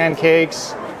nice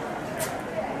pancakes.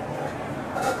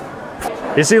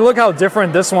 You see, look how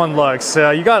different this one looks.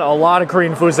 You got a lot of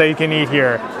Korean foods that you can eat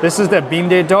here. This is the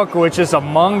bimdae-deok, which is a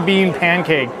mung bean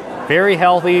pancake. Very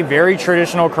healthy, very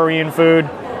traditional Korean food.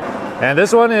 And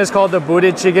this one is called the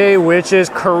budae-jjigae, which is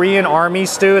Korean army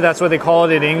stew. That's what they call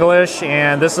it in English.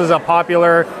 And this is a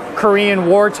popular Korean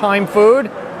wartime food,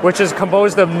 which is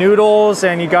composed of noodles,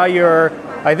 and you got your,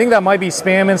 I think that might be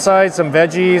spam inside, some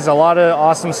veggies, a lot of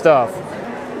awesome stuff.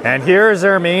 And here's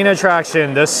their main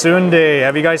attraction, the sundae.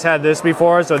 Have you guys had this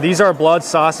before? So these are blood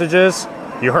sausages.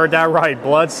 You heard that right,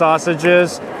 blood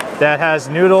sausages that has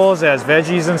noodles, it has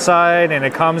veggies inside, and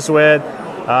it comes with,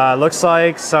 looks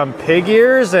like some pig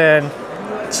ears and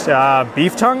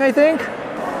beef tongue, I think.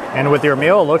 And with your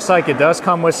meal, it looks like it does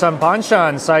come with some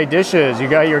banchan, side dishes. You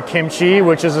got your kimchi,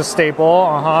 which is a staple.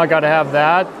 Gotta have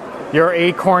that. Your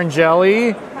acorn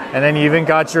jelly, and then you even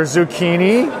got your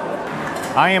zucchini.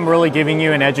 I am really giving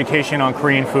you an education on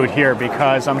Korean food here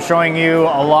because I'm showing you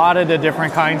a lot of the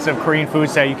different kinds of Korean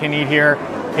foods that you can eat here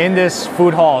in this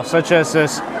food hall, such as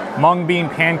this mung bean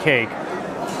pancake.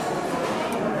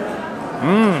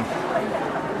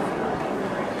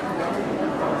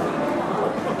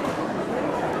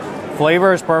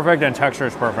 Flavor is perfect and texture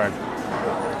is perfect.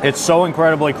 It's so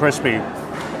incredibly crispy.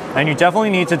 And you definitely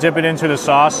need to dip it into the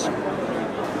sauce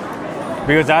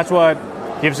because that's what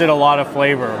gives it a lot of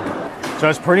flavor. So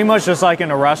it's pretty much just like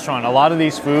in a restaurant. A lot of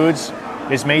these foods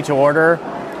is made to order.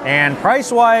 And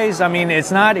price-wise, I mean, it's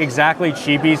not exactly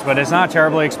cheapies, but it's not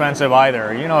terribly expensive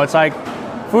either. You know, it's like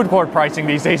food court pricing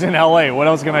these days in LA. What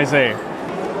else can I say?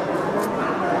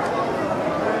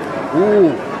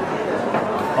 Ooh.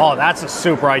 Oh, that's a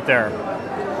soup right there.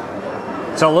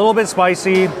 It's a little bit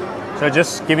spicy, so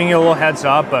just giving you a little heads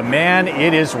up, but man,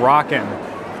 it is rocking.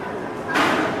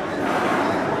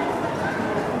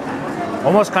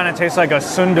 Almost kind of tastes like a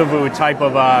sundavu type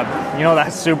of, you know,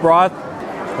 that soup broth?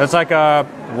 That's like a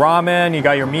ramen, you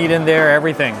got your meat in there,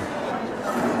 everything.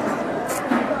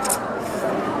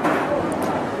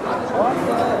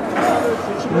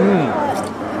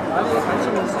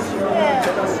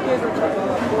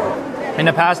 In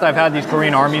the past, I've had these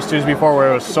Korean army stews before where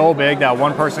it was so big that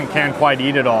one person can't quite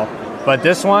eat it all. But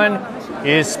this one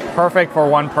is perfect for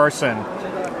one person.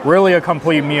 Really a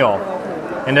complete meal.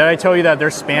 And did I tell you that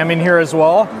there's spam in here as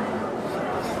well?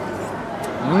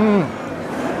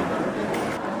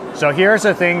 So here's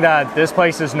the thing that this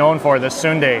place is known for, the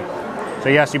sundae. So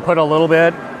yes, you put a little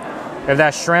bit of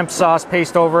that shrimp sauce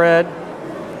paste over it.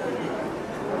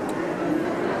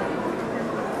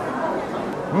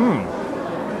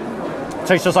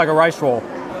 Tastes just like a rice roll.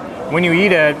 When you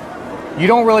eat it, you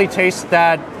don't really taste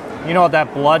that, you know,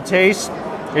 that blood taste.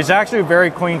 It's actually very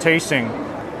clean tasting.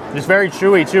 It's very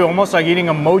chewy too, almost like eating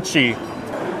a mochi.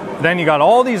 Then you got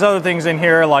all these other things in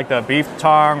here, like the beef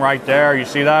tongue right there. You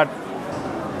see that?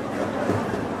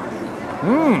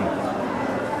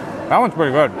 That one's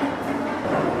pretty good.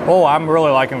 Oh, I'm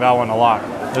really liking that one a lot.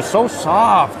 It's so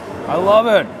soft. I love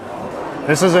it.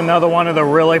 This is another one of the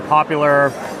really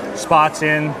popular spots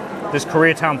in this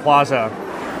Koreatown Plaza.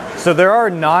 So there are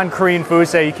non-Korean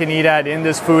foods that you can eat at in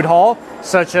this food hall,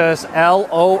 such as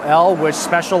LOL, which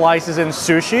specializes in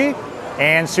sushi.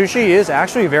 And sushi is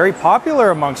actually very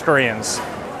popular amongst Koreans.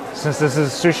 Since this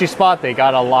is a sushi spot, they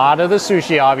got a lot of the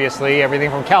sushi, obviously. Everything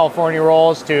from California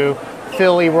rolls to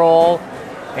Philly roll.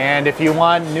 And if you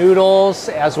want noodles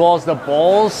as well as the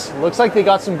bowls, looks like they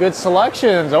got some good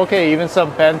selections. Okay, even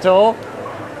some bento,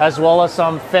 as well as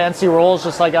some fancy rolls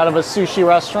just like out of a sushi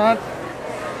restaurant.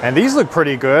 And these look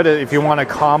pretty good. If you want a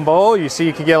combo, you see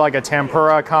you could get like a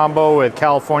tempura combo with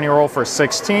California roll for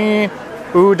 16,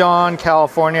 udon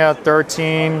California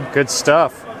 13. Good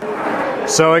stuff.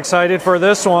 So excited for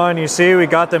this one. You see we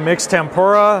got the mixed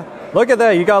tempura. Look at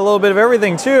that, you got a little bit of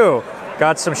everything too.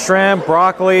 Got some shrimp,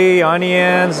 broccoli,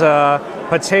 onions,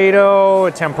 potato,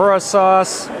 tempura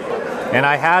sauce. And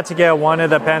I had to get one of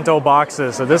the bento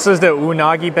boxes. So this is the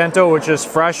unagi bento, which is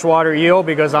freshwater eel,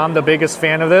 because I'm the biggest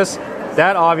fan of this.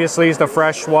 That obviously is the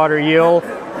freshwater eel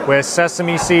with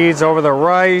sesame seeds over the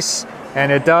rice.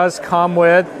 And it does come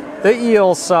with the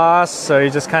eel sauce. So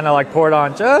you just kind of like pour it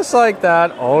on just like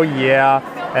that. Oh yeah.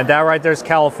 And that right there's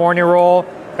California roll.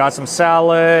 Got some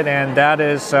salad, and that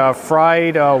is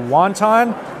fried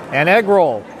wonton and egg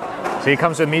roll. So it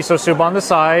comes with miso soup on the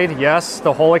side. Yes,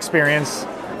 the whole experience.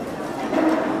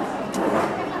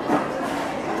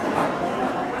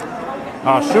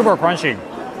 Super crunchy.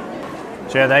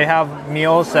 So yeah, they have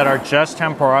meals that are just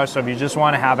tempura. So if you just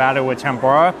want to have at it with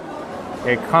tempura,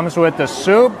 it comes with the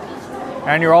soup,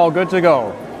 and you're all good to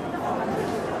go.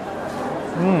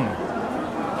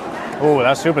 Oh,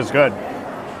 that soup is good.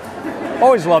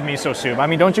 Always love miso soup. I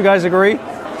mean, don't you guys agree?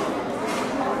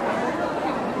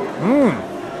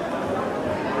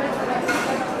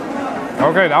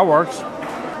 Okay, that works.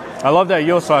 I love that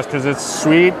eel sauce because it's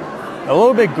sweet, a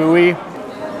little bit gooey.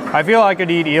 I feel I could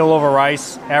eat eel over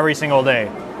rice every single day.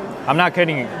 I'm not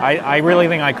kidding you. I really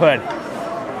think I could.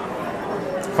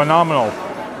 Phenomenal.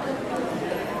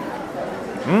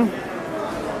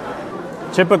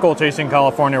 Typical tasting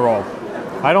California roll.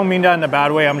 I don't mean that in a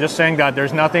bad way. I'm just saying that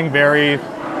there's nothing very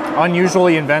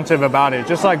unusually inventive about it.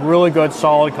 Just like really good,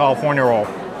 solid California roll.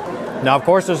 Now, of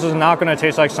course, this is not going to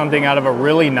taste like something out of a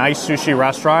really nice sushi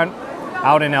restaurant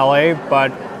out in LA,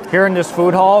 but here in this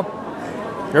food hall,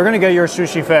 you're going to get your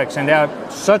sushi fix. And they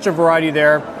have such a variety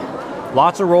there.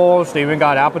 Lots of rolls. They even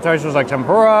got appetizers like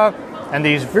tempura and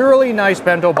these really nice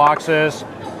bento boxes.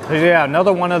 So yeah,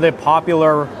 another one of the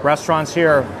popular restaurants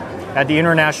here at the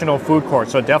International Food Court.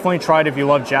 So definitely try it if you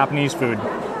love Japanese food.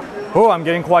 Oh, I'm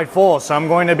getting quite full. So I'm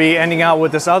going to be ending out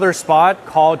with this other spot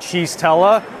called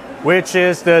Cheesetella, which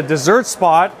is the dessert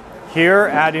spot here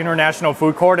at International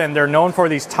Food Court. And they're known for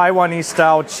these Taiwanese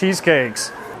style cheesecakes.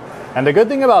 And the good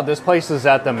thing about this place is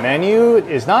that the menu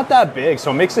is not that big,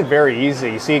 so it makes it very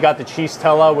easy. So you got the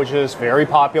Cheesetella, which is very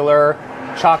popular.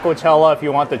 Chocotella if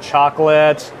you want the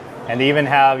chocolate. And they even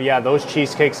have, yeah, those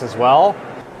cheesecakes as well.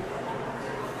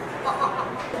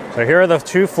 So here are the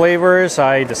two flavors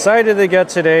I decided to get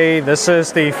today. This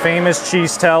is the famous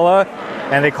Cheesetella,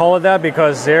 and they call it that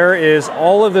because there is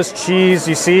all of this cheese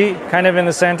you see kind of in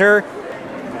the center.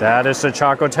 That is the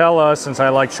Chocotella. Since I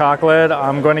like chocolate,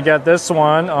 I'm going to get this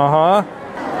one.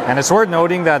 And it's worth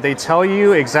noting that they tell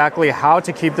you exactly how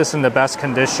to keep this in the best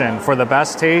condition for the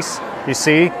best taste. You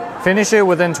see, finish it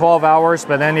within 12 hours,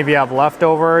 but then if you have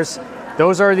leftovers,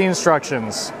 those are the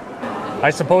instructions. I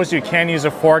suppose you can use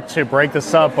a fork to break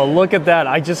this up, but look at that.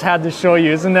 I just had to show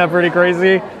you. Isn't that pretty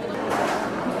crazy?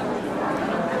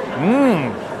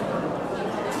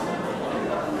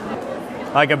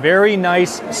 Like a very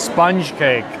nice sponge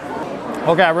cake.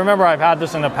 Okay, I remember I've had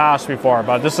this in the past before,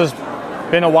 but this has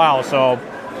been a while, so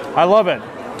I love it.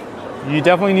 You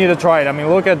definitely need to try it. I mean,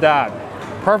 look at that.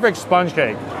 Perfect sponge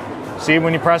cake. See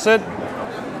when you press it?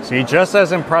 See, just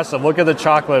as impressive. Look at the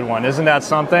chocolate one. Isn't that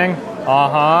something?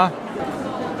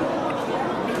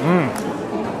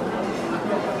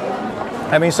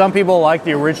 I mean, some people like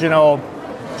the original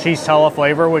Cheesetella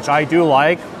flavor, which I do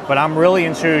like, but I'm really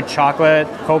into chocolate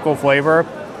cocoa flavor.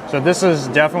 So this is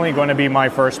definitely going to be my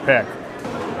first pick.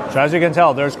 So as you can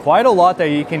tell, there's quite a lot that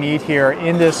you can eat here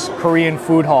in this Korean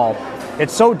food hall.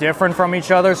 It's so different from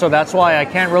each other, so that's why I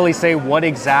can't really say what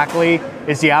exactly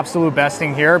is the absolute best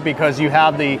thing here, because you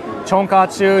have the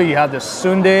tonkatsu, you have the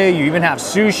sundae, you even have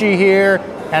sushi here,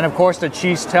 and of course the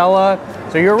Cheesetella.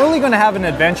 So you're really going to have an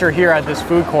adventure here at this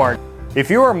food court. If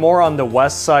you are more on the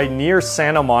west side near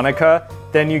Santa Monica,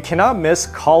 then you cannot miss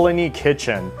Colony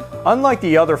Kitchen. Unlike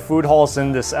the other food halls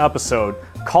in this episode,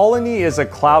 Colony is a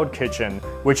cloud kitchen,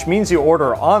 which means you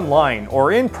order online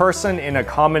or in person in a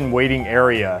common waiting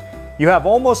area. You have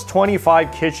almost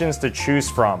 25 kitchens to choose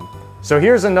from. So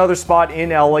here's another spot in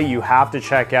LA you have to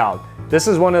check out. This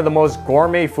is one of the most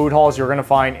gourmet food halls you're gonna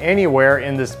find anywhere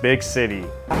in this big city.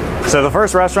 So the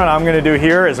first restaurant I'm gonna do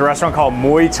here is a restaurant called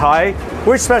Muay Thai,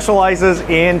 which specializes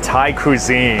in Thai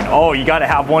cuisine. Oh, you gotta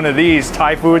have one of these.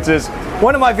 Thai foods is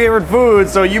one of my favorite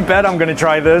foods, so you bet I'm gonna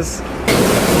try this.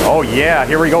 Oh yeah,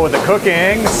 here we go with the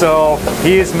cooking. So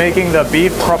he is making the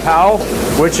beef krapao,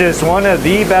 which is one of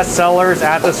the best sellers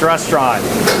at this restaurant.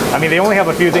 I mean, they only have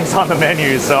a few things on the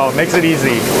menu, so it makes it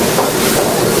easy.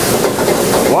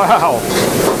 Wow.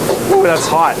 Ooh, that's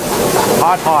hot.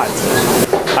 Hot,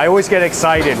 hot. I always get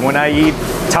excited when I eat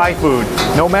Thai food,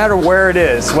 no matter where it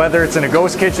is, whether it's in a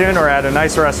ghost kitchen or at a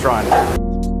nice restaurant.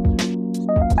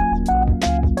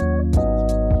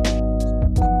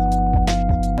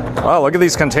 Wow, look at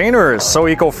these containers. So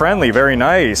eco-friendly, very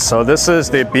nice. So this is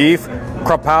the beef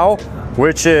krapao,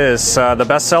 which is the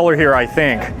best seller here, I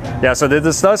think. Yeah, so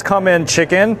this does come in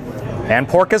chicken and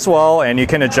pork as well, and you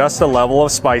can adjust the level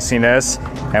of spiciness.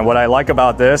 And what I like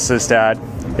about this is that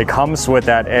it comes with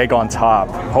that egg on top.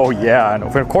 Oh yeah, and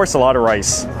of course a lot of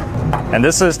rice. And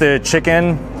this is the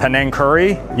chicken Penang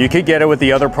curry. You could get it with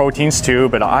the other proteins too,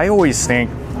 but I always think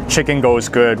chicken goes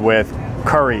good with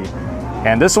curry.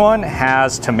 And this one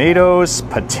has tomatoes,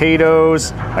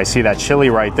 potatoes, I see that chili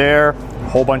right there, a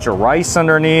whole bunch of rice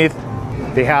underneath.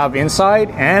 They have inside,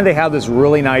 and they have this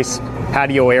really nice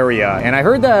patio area. And I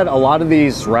heard that a lot of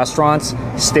these restaurants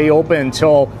stay open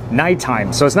until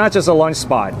nighttime, so it's not just a lunch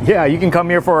spot. Yeah, you can come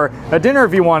here for a dinner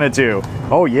if you wanted to.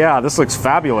 Oh yeah, this looks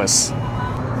fabulous.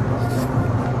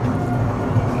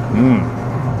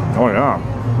 Oh yeah.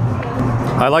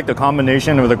 I like the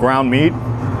combination of the ground meat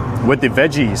with the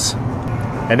veggies.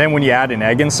 And then when you add an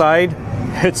egg inside,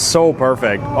 it's so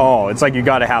perfect. Oh, it's like you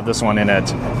gotta have this one in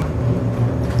it.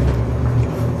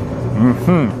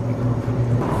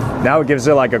 Now it gives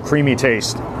it like a creamy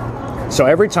taste. So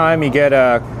every time you get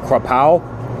a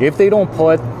krapao, if they don't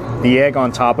put the egg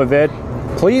on top of it,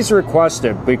 please request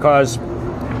it, because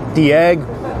the egg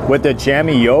with the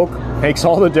jammy yolk makes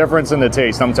all the difference in the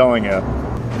taste, I'm telling you.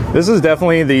 This is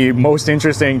definitely the most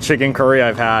interesting chicken curry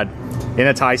I've had in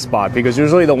a Thai spot, because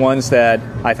usually the ones that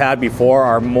I've had before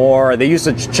are more, they use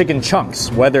the chicken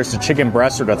chunks, whether it's the chicken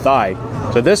breast or the thigh.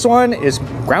 So this one is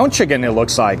ground chicken, it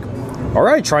looks like. All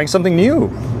right, trying something new.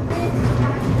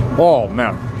 Oh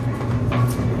man.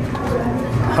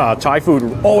 Thai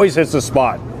food always hits the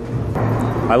spot.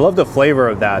 I love the flavor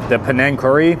of that. The Penang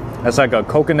curry, that's like a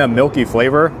coconut milky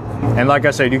flavor. And like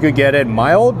I said, you could get it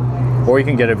mild or you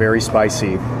can get it very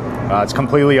spicy. It's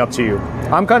completely up to you.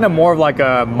 I'm kind of more of like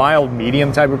a mild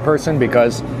medium type of person,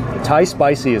 because Thai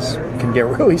spicy can get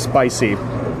really spicy.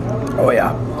 Oh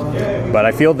yeah. But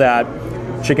I feel that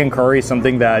chicken curry is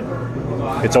something that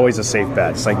it's always a safe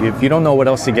bet. It's like if you don't know what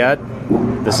else to get,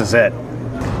 this is it.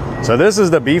 So this is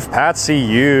the beef pad see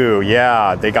ew.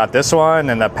 Yeah, they got this one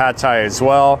and the pad thai as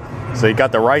well. So you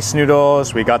got the rice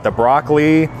noodles, we got the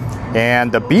broccoli,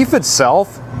 and the beef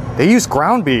itself, they use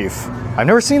ground beef. I've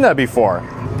never seen that before.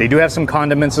 They do have some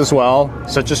condiments as well,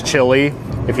 such as chili,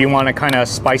 if you want to kind of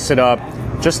spice it up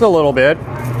just a little bit,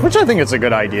 which I think is a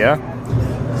good idea.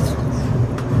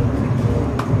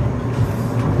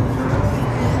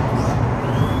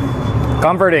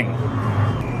 Comforting.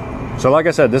 So like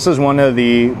I said, this is one of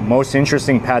the most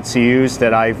interesting pad see ews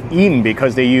that I've eaten,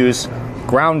 because they use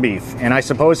ground beef. And I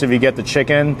suppose if you get the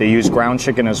chicken, they use ground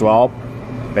chicken as well.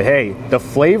 But hey, the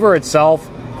flavor itself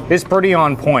is pretty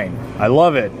on point. I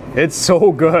love it. It's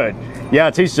so good. Yeah,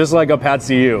 it tastes just like a pad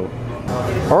see ew.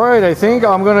 All right, I think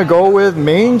I'm gonna go with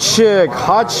main chick,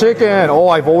 hot chicken. Oh,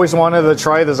 I've always wanted to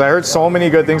try this. I heard so many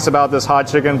good things about this hot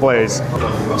chicken place.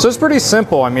 So it's pretty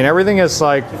simple. I mean, everything is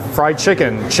like fried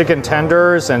chicken, chicken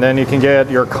tenders, and then you can get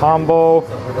your combo.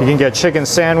 You can get chicken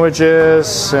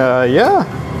sandwiches, yeah.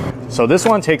 So this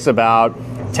one takes about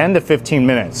 10 to 15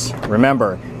 minutes.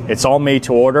 Remember, it's all made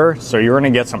to order, so you're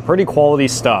gonna get some pretty quality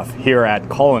stuff here at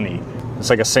Colony. It's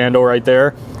like a sando right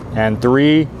there, and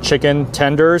 3 chicken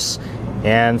tenders,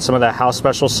 and some of that house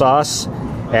special sauce,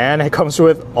 and it comes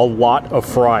with a lot of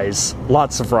fries,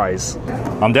 lots of fries.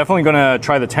 I'm definitely gonna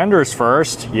try the tenders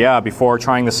first, yeah, before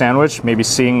trying the sandwich, maybe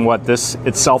seeing what this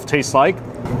itself tastes like.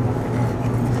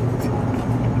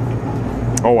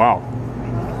 Oh wow,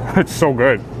 it's so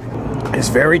good. It's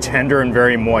very tender and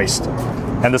very moist,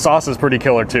 and the sauce is pretty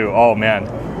killer too. Oh man.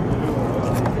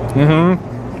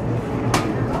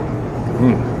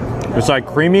 It's like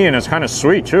creamy and it's kind of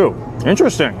sweet too.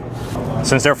 Interesting.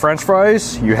 Since they're French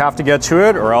fries, you have to get to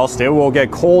it or else they will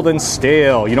get cold and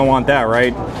stale. You don't want that,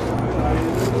 right?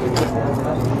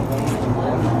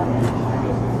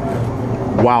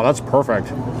 Wow, that's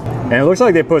perfect. And it looks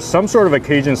like they put some sort of a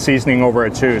Cajun seasoning over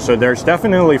it too. So there's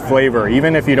definitely flavor.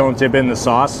 Even if you don't dip in the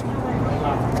sauce,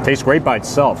 it tastes great by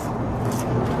itself.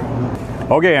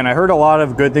 Okay, and I heard a lot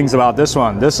of good things about this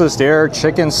one. This is their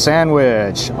chicken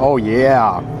sandwich. Oh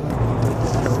yeah.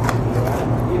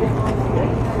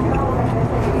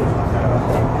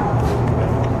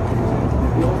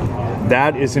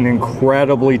 That is an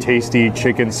incredibly tasty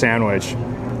chicken sandwich.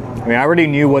 I mean, I already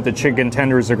knew what the chicken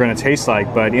tenders are going to taste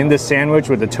like, but in this sandwich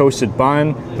with the toasted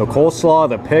bun, the coleslaw,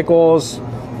 the pickles,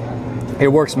 it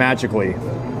works magically.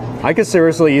 I could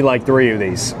seriously eat like 3 of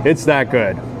these. It's that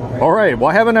good. All right,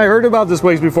 why haven't I heard about this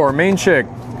place before? Main Chick.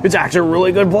 It's actually a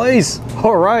really good place.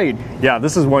 All right. Yeah,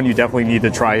 this is one you definitely need to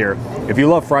try here. If you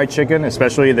love fried chicken,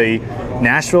 especially the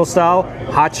Nashville style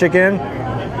hot chicken,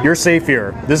 you're safe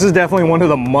here. This is definitely one of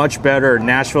the much better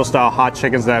Nashville style hot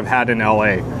chickens that I've had in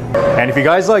LA. And if you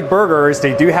guys like burgers,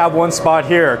 they do have one spot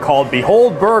here called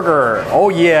Behold Burger. Oh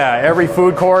yeah, every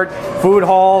food court, food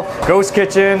hall, ghost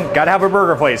kitchen, gotta have a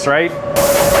burger place, right?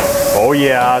 Oh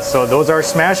yeah, so those are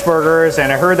smash burgers,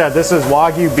 and I heard that this is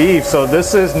Wagyu beef, so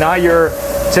this is not your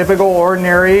typical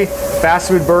ordinary fast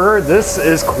food burger. This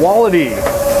is quality.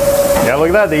 Yeah, look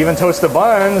at that, they even toast the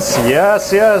buns.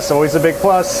 Yes, yes, always a big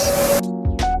plus.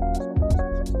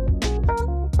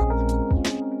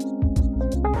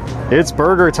 It's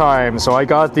burger time, so I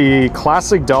got the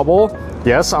classic double.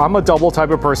 Yes, I'm a double type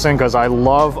of person because I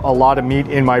love a lot of meat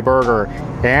in my burger.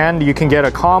 And you can get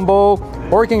a combo,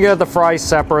 or you can get the fries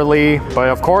separately, but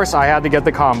of course I had to get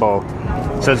the combo.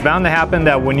 So it's bound to happen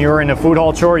that when you're in a food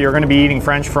hall tour, you're gonna be eating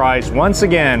French fries once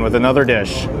again with another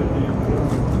dish.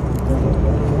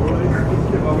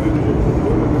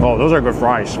 Oh, those are good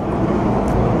fries.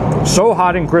 So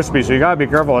hot and crispy, so you gotta be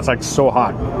careful. It's like so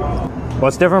hot. Well,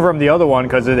 it's different from the other one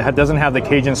because it doesn't have the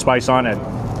Cajun spice on it.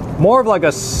 More of like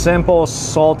a simple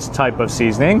salt type of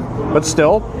seasoning, but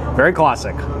still very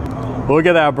classic. Look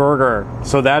at that burger.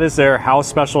 So that is their house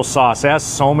special sauce. It has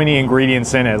so many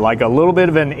ingredients in it, like a little bit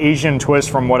of an Asian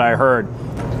twist from what I heard.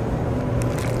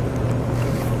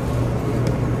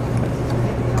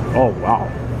 Oh, wow.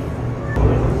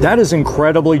 That is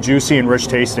incredibly juicy and rich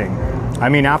tasting. I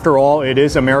mean, after all, it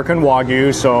is American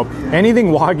Wagyu, so anything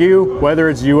Wagyu, whether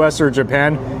it's US or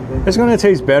Japan, it's gonna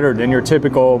taste better than your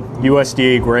typical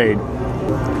USDA grade.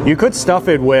 You could stuff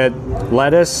it with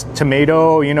lettuce,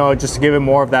 tomato, you know, just to give it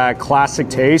more of that classic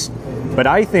taste. But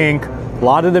I think a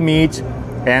lot of the meat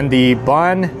and the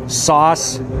bun,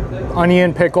 sauce,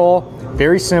 onion, pickle,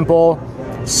 very simple,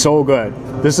 so good.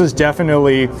 This is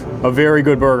definitely a very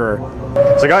good burger.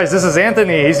 So guys, this is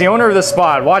Anthony. He's the owner of this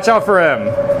spot. Watch out for him.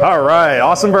 All right,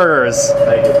 awesome burgers.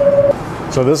 Thank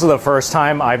you. So this is the first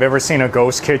time I've ever seen a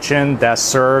ghost kitchen that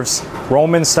serves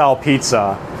Roman style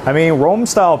pizza. I mean, Rome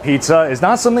style pizza is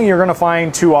not something you're gonna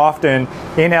find too often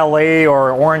in LA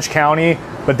or Orange County,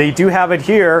 but they do have it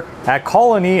here at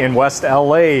Colony in West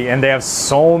LA, and they have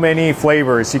so many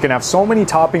flavors. You can have so many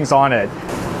toppings on it.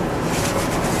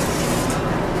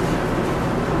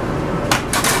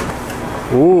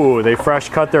 Ooh, they fresh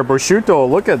cut their prosciutto.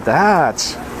 Look at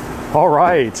that. All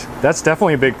right, that's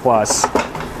definitely a big plus.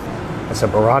 That's a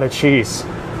burrata cheese.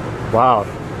 Wow,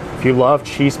 if you love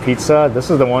cheese pizza, this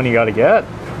is the one you gotta get.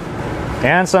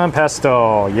 And some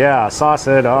pesto. Yeah, sauce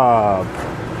it up.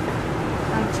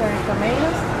 And cherry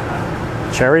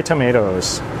tomatoes. Cherry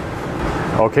tomatoes.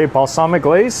 Okay, balsamic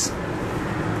glaze.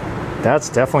 That's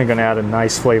definitely gonna add a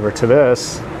nice flavor to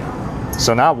this.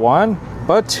 So not one,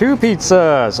 but two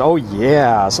pizzas. Oh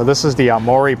yeah, so this is the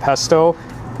Amore pesto,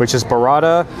 which is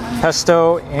burrata,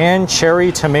 pesto, and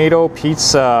cherry tomato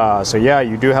pizza. So yeah,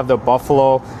 you do have the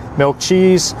buffalo milk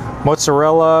cheese,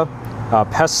 mozzarella,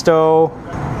 pesto,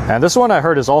 and this one I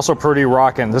heard is also pretty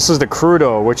rockin'. This is the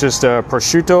crudo, which is the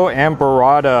prosciutto and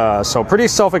burrata. So pretty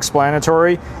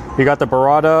self-explanatory. You got the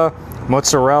burrata,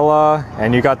 mozzarella,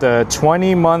 and you got the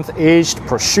 20-month aged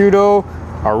prosciutto,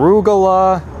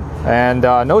 arugula, and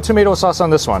no tomato sauce on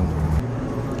this one.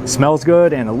 It smells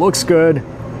good and it looks good.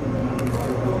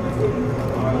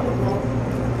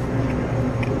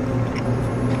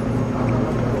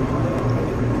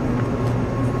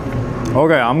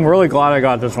 Okay, I'm really glad I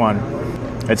got this one.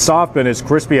 It's soft but it's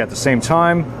crispy at the same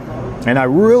time. And I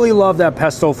really love that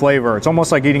pesto flavor. It's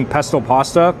almost like eating pesto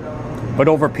pasta, but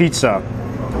over pizza.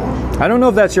 I don't know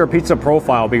if that's your pizza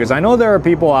profile, because I know there are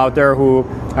people out there who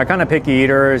are kind of picky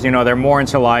eaters. You know, they're more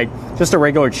into like just a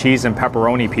regular cheese and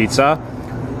pepperoni pizza.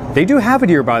 They do have it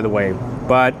here, by the way,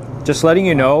 but just letting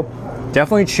you know,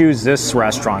 definitely choose this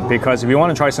restaurant, because if you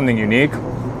want to try something unique,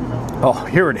 oh,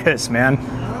 here it is, man.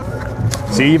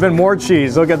 See, even more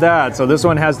cheese, look at that. So this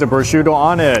one has the prosciutto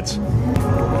on it.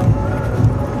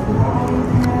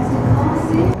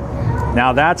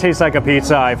 Now that tastes like a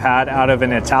pizza I've had out of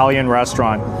an Italian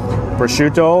restaurant.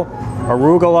 Prosciutto,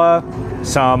 arugula,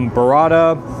 some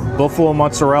burrata, buffalo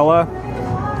mozzarella,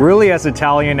 really as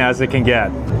Italian as it can get.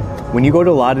 When you go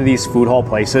to a lot of these food hall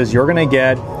places, you're gonna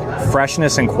get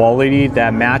freshness and quality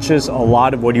that matches a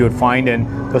lot of what you would find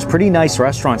in those pretty nice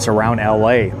restaurants around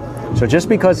LA. So just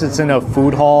because it's in a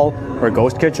food hall or a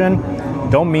ghost kitchen,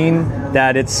 don't mean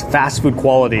that it's fast food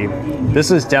quality.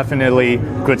 This is definitely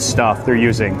good stuff they're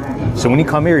using. So when you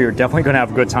come here, you're definitely gonna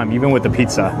have a good time, even with the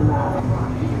pizza.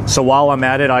 So while I'm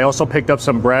at it, I also picked up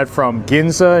some bread from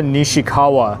Ginza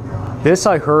Nishikawa. This,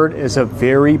 I heard, is a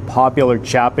very popular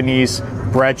Japanese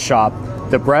bread shop.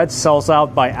 The bread sells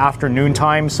out by afternoon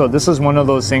time, so this is one of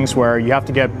those things where you have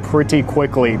to get pretty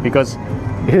quickly because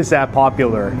it is that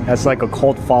popular. That's like a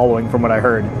cult following from what I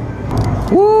heard.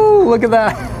 Woo, look at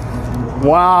that.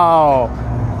 Wow,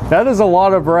 that is a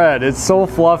lot of bread. It's so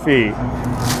fluffy.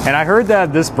 And I heard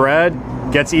that this bread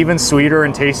gets even sweeter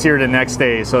and tastier the next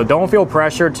day, so don't feel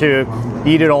pressure to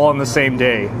eat it all on the same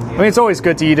day. I mean, it's always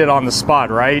good to eat it on the spot,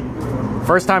 right?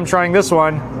 First time trying this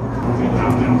one.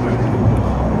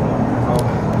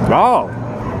 Oh,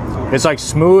 it's like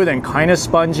smooth and kind of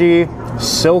spongy,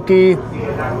 silky,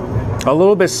 a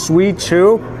little bit sweet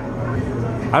too.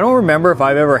 I don't remember if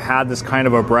I've ever had this kind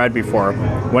of a bread before.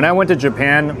 When I went to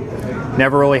Japan,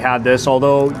 never really had this,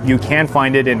 although you can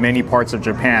find it in many parts of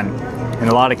Japan. In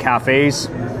a lot of cafes,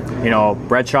 you know,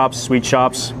 bread shops, sweet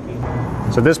shops.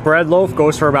 So this bread loaf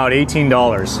goes for about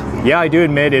 $18. Yeah, I do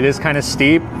admit it is kind of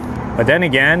steep, but then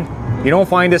again, you don't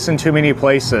find this in too many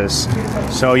places.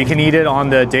 So you can eat it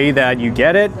on the day that you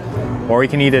get it, or you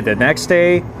can eat it the next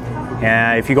day.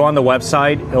 And if you go on the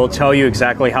website, it'll tell you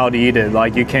exactly how to eat it.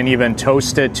 Like you can even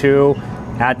toast it too,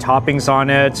 add toppings on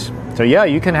it. So yeah,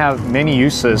 you can have many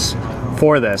uses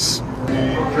for this.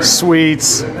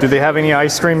 Sweets. Do they have any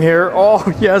ice cream here? Oh,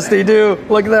 yes, they do.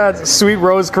 Look at that. Sweet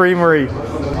Rose Creamery.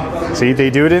 See, they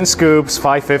do it in scoops,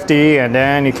 $5.50, and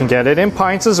then you can get it in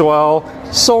pints as well.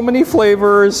 So many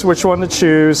flavors, which one to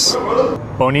choose.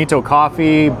 Bonito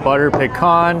coffee, butter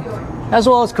pecan, as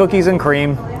well as cookies and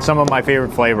cream. Some of my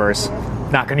favorite flavors.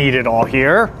 Not gonna eat it all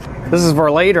here. This is for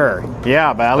later.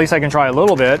 Yeah, but at least I can try a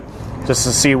little bit just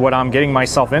to see what I'm getting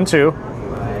myself into.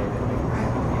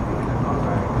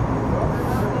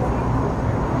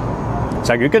 It's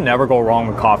like you could never go wrong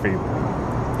with coffee.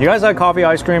 You guys like coffee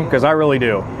ice cream? Because I really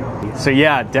do. So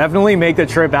yeah, definitely make the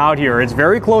trip out here. It's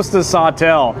very close to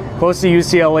Sawtell, close to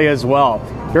UCLA as well.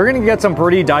 You're gonna get some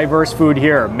pretty diverse food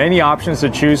here, many options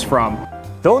to choose from.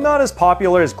 Though not as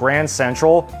popular as Grand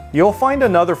Central, you'll find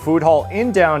another food hall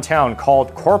in downtown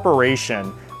called Corporation,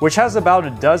 which has about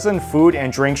a dozen food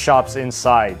and drink shops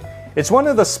inside. It's one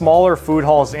of the smaller food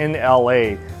halls in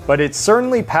LA, but it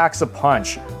certainly packs a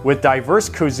punch with diverse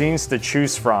cuisines to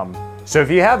choose from. So if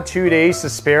you have 2 days to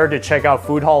spare to check out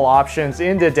food hall options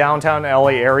in the downtown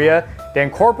LA area, then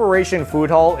Corporation Food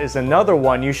Hall is another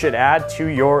one you should add to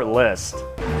your list.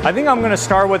 I think I'm gonna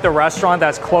start with the restaurant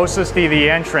that's closest to the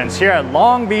entrance here at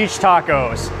Long Beach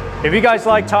Tacos. If you guys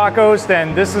like tacos,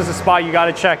 then this is the spot you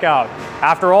gotta check out.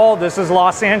 After all, this is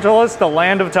Los Angeles, the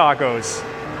land of tacos.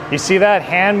 You see that?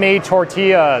 Handmade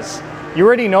tortillas. You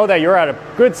already know that you're at a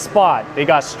good spot. They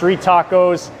got street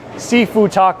tacos,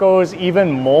 seafood tacos,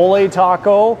 even mole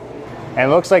taco.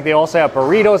 And it looks like they also have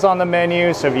burritos on the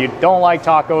menu. So if you don't like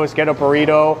tacos, get a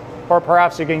burrito. Or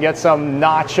perhaps you can get some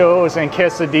nachos and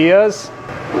quesadillas.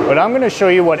 But I'm gonna show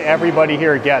you what everybody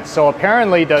here gets. So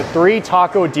apparently the 3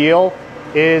 taco deal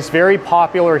is very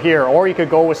popular here. Or you could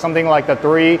go with something like the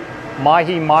 3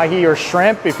 mahi-mahi or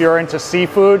shrimp if you're into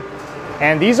seafood.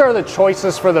 And these are the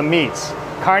choices for the meats.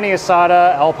 Carne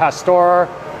asada, al pastor,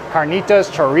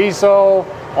 carnitas, chorizo,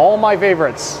 all my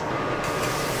favorites.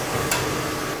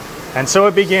 And so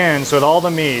it begins with all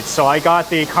the meats. So I got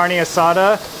the carne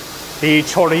asada, the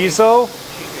chorizo,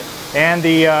 and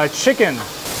the chicken.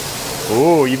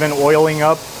 Ooh, even oiling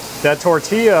up that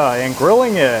tortilla and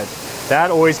grilling it. That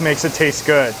always makes it taste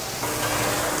good.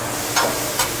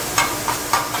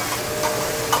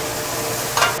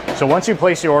 So once you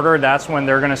place your order, that's when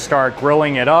they're gonna start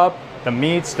grilling it up, the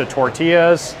meats, the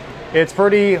tortillas. It's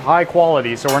pretty high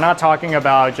quality, so we're not talking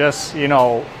about just, you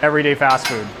know, everyday fast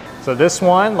food. So this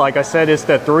one, like I said, is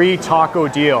the 3 taco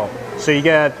deal. So you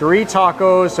get 3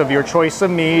 tacos of your choice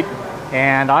of meat,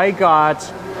 and I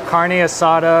got carne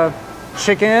asada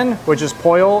chicken, which is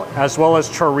pollo, as well as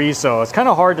chorizo. It's kind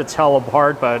of hard to tell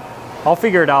apart, but I'll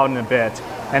figure it out in a bit.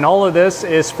 And all of this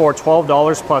is for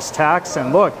 $12 plus tax,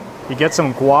 and look, you get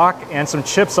some guac and some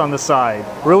chips on the side.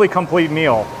 Really complete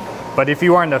meal. But if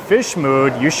you are in the fish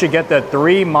mood, you should get the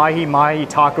 3 mahi-mahi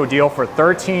taco deal for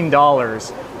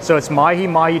 $13. So it's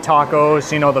mahi-mahi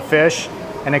tacos, you know, the fish.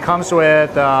 And it comes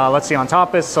with, let's see, on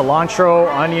top is cilantro,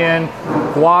 onion,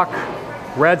 guac,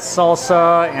 red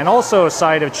salsa, and also a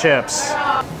side of chips.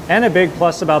 And a big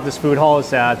plus about this food hall is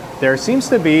that there seems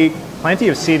to be plenty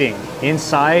of seating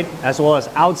inside as well as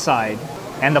outside.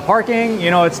 And the parking, you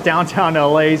know, it's downtown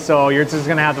LA, so you're just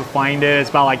gonna have to find it.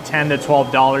 It's about like $10 to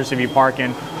 $12 if you park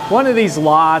in one of these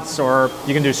lots, or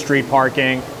you can do street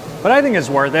parking. But I think it's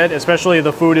worth it, especially if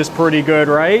the food is pretty good,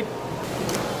 right?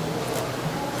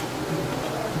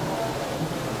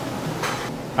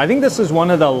 I think this is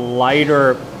one of the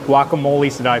lighter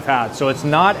guacamoles that I've had. So it's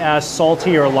not as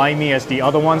salty or limey as the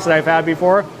other ones that I've had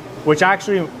before, which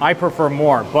actually I prefer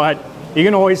more. But you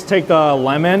can always take the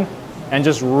lemon and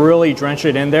just really drench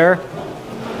it in there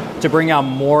to bring out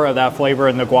more of that flavor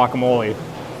in the guacamole.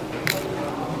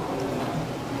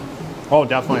 Oh,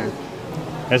 definitely.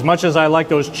 As much as I like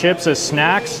those chips as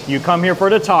snacks, you come here for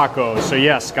the tacos. So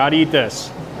yes, gotta eat this.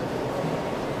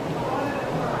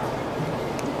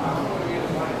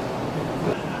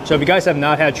 So if you guys have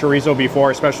not had chorizo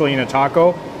before, especially in a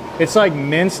taco, it's like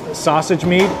minced sausage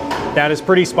meat that is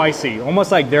pretty spicy,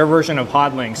 almost like their version of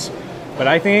hot links. But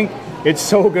I think it's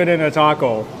so good in a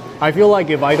taco. I feel like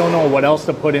if I don't know what else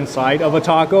to put inside of a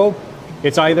taco,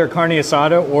 it's either carne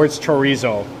asada or it's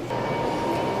chorizo.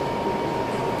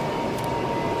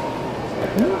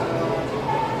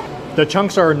 The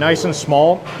chunks are nice and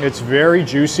small. It's very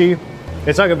juicy.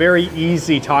 It's like a very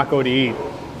easy taco to eat.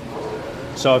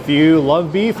 So if you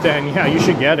love beef, then yeah, you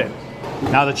should get it.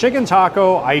 Now the chicken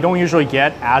taco, I don't usually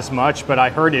get as much, but I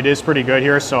heard it is pretty good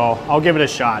here, so I'll give it a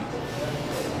shot.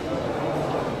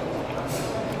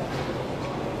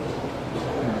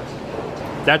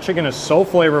 That chicken is so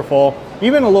flavorful,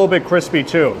 even a little bit crispy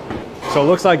too. So it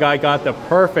looks like I got the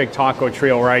perfect taco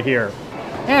trio right here.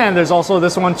 And there's also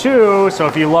this one too, so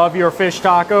if you love your fish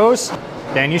tacos,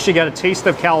 then you should get a taste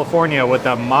of California with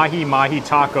the mahi mahi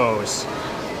tacos.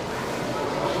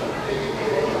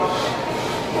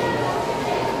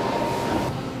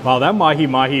 Wow, that mahi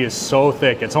mahi is so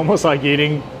thick. It's almost like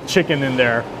eating chicken in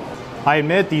there. I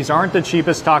admit these aren't the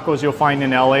cheapest tacos you'll find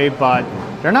in LA, but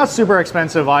they're not super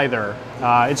expensive either.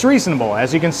 It's reasonable,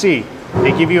 as you can see.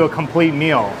 They give you a complete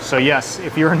meal. So yes,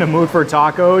 if you're in the mood for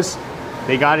tacos,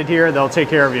 they got it here, they'll take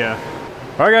care of you.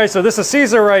 All right guys, so this is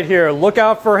Caesar right here. Look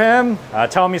out for him.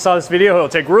 Tell him you saw this video, he'll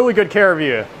take really good care of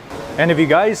you. And if you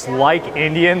guys like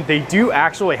Indian, they do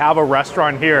actually have a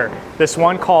restaurant here. This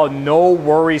one called No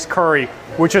Worries Curry,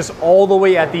 which is all the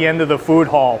way at the end of the food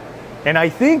hall. And I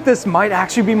think this might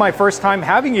actually be my first time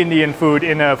having Indian food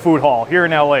in a food hall here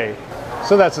in LA.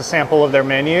 So that's a sample of their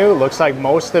menu. Looks like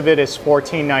most of it is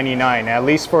 $14.99, at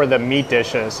least for the meat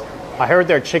dishes. I heard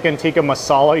their chicken tikka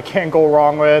masala you can't go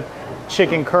wrong with,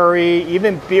 chicken curry,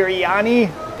 even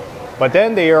biryani. But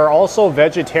then they are also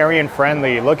vegetarian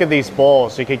friendly. Look at these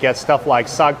bowls. You could get stuff like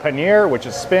saag paneer, which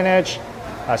is spinach,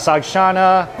 saag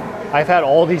chana. I've had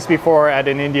all these before at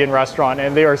an Indian restaurant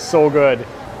and they are so good.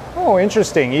 Oh,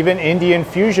 interesting. Even Indian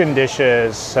fusion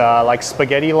dishes, like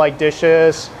spaghetti-like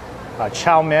dishes,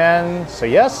 chow mein. So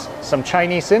yes, some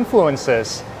Chinese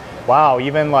influences. Wow,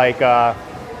 even like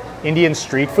Indian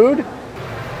street food.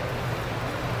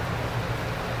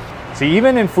 So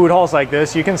even in food halls like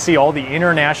this, you can see all the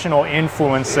international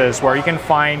influences where you can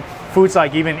find foods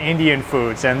like even Indian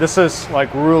foods. And this is like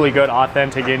really good,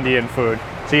 authentic Indian food.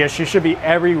 So yes, you should be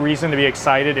every reason to be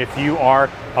excited if you are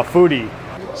a foodie.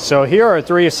 So here are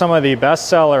three of some of the best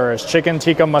sellers. Chicken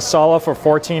tikka masala for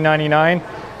 $14.99.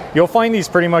 You'll find these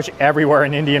pretty much everywhere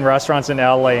in Indian restaurants in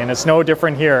LA, and it's no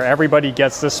different here. Everybody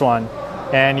gets this one.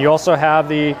 And you also have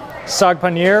the saag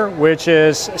paneer, which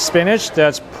is spinach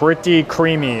that's pretty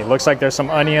creamy. Looks like there's some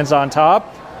onions on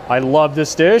top. I love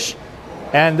this dish.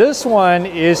 And this one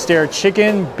is their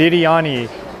chicken biryani.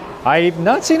 I've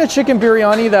not seen a chicken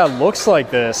biryani that looks like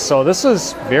this, so this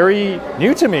is very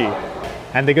new to me.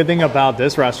 And the good thing about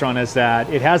this restaurant is that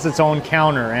it has its own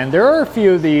counter, and there are a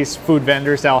few of these food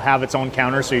vendors that'll have its own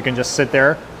counter so you can just sit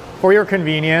there for your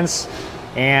convenience.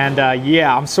 And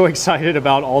yeah, I'm so excited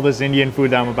about all this Indian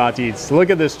food that I'm about to eat. So look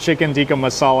at this chicken tikka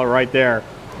masala right there.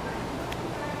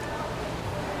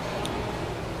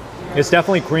 It's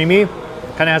definitely creamy,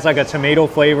 kind of has like a tomato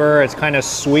flavor. It's kind of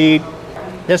sweet.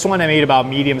 This one I made about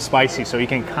medium spicy, so you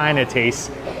can kind of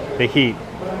taste the heat.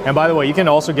 And by the way, you can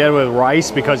also get it with rice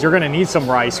because you're gonna need some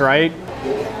rice, right?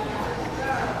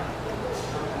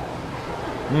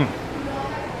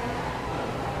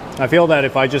 I feel that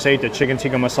if I just ate the chicken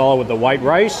tikka masala with the white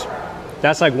rice,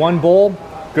 that's like one bowl,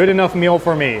 good enough meal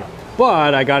for me.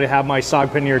 But I gotta have my saag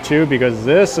paneer too because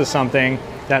this is something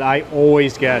that I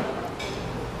always get.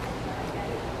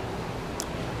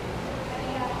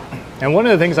 And one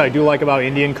of the things I do like about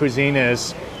Indian cuisine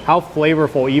is how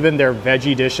flavorful even their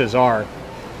veggie dishes are.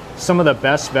 Some of the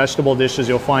best vegetable dishes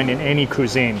you'll find in any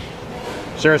cuisine.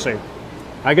 Seriously,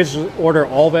 I could just order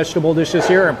all vegetable dishes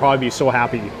here and probably be so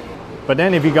happy. But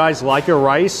then if you guys like your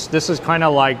rice, this is kind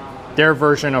of like their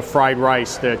version of fried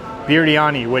rice, the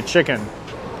biryani with chicken.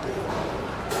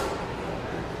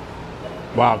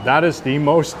 Wow, that is the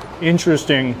most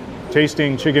interesting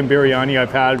tasting chicken biryani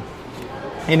I've had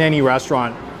in any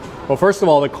restaurant. Well, first of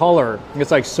all, the color,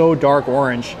 it's like so dark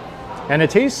orange, and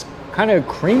it tastes kind of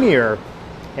creamier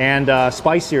and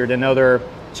spicier than other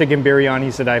chicken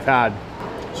biryanis that I've had.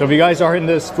 So if you guys are in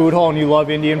this food hall and you love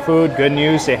Indian food, good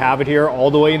news, they have it here all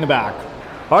the way in the back.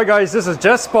 All right guys, this is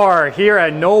Jespar here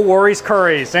at No Worries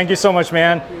Curries. Thank you so much,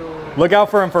 man. Look out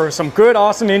for him for some good,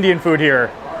 awesome Indian food here.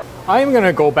 I am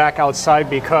gonna go back outside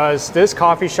because this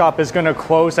coffee shop is gonna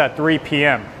close at 3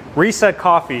 p.m. Reset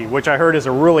Coffee, which I heard is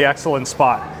a really excellent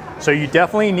spot. So you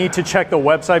definitely need to check the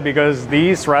website because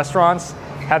these restaurants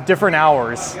have different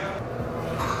hours.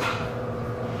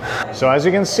 So as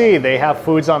you can see, they have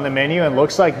foods on the menu and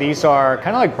looks like these are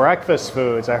kind of like breakfast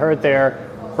foods. I heard their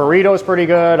burrito's pretty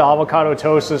good, avocado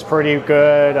toast is pretty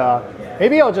good.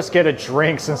 Maybe I'll just get a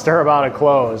drink since they're about to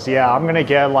close. Yeah, I'm gonna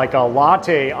get like a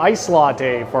latte, iced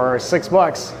latte for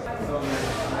 $6.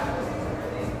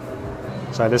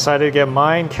 So I decided to get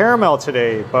mine caramel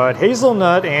today, but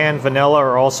hazelnut and vanilla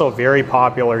are also very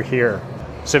popular here.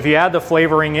 So if you add the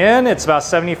flavoring in, it's about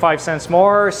 75 cents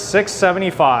more,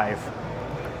 $6.75.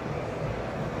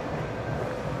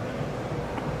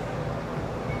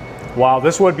 Wow,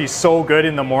 this would be so good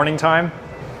in the morning time.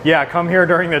 Yeah, come here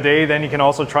during the day, then you can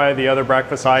also try the other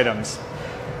breakfast items.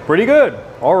 Pretty good.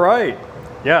 All right.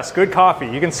 Yes, good coffee.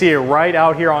 You can see it right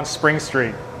out here on Spring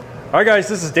Street. All right, guys,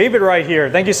 this is David right here.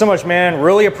 Thank you so much, man.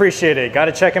 Really appreciate it. Got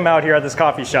to check him out here at this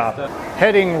coffee shop.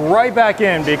 Heading right back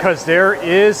in because there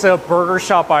is a burger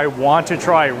shop I want to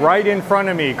try right in front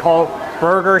of me called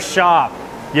Burger Shop.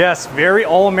 Yes, very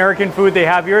all-American food they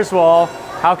have here as well.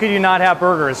 How could you not have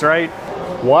burgers, right?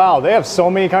 Wow, they have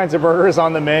so many kinds of burgers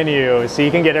on the menu. So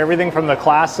you can get everything from the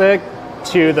classic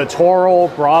to the Toro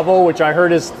Bravo, which I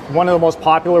heard is one of the most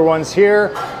popular ones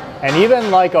here. And even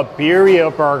like a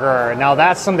birria burger. Now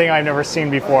that's something I've never seen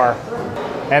before.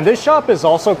 And this shop is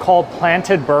also called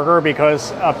Planted Burger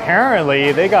because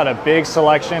apparently they got a big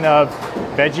selection of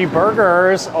veggie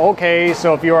burgers. Okay,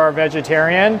 so if you are a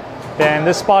vegetarian, then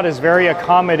this spot is very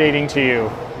accommodating to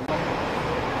you.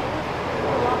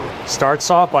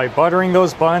 Starts off by buttering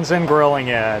those buns and grilling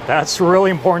it. That's really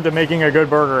important to making a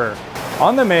good burger.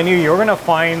 On the menu, you're gonna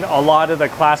find a lot of the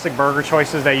classic burger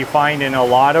choices that you find in a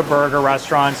lot of burger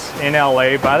restaurants in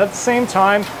LA, but at the same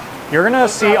time, you're gonna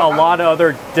see a lot of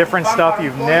other different stuff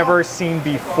you've never seen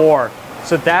before.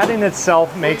 So that in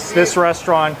itself makes this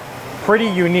restaurant pretty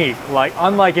unique, like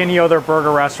unlike any other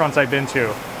burger restaurants I've been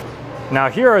to. Now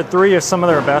here are 3 of some of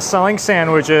their best-selling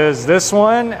sandwiches. This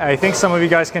one, I think some of you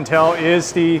guys can tell,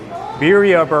 is the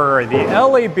birria burger, the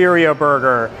LA birria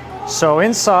burger. So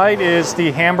inside is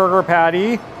the hamburger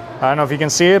patty. I don't know if you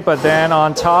can see it, but then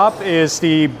on top is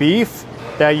the beef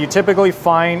that you typically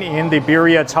find in the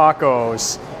birria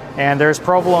tacos. And there's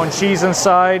provolone cheese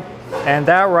inside, and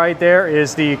that right there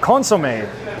is the consomme.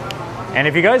 And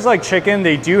if you guys like chicken,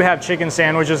 they do have chicken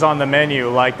sandwiches on the menu,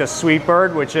 like the Sweet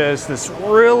Bird, which is this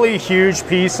really huge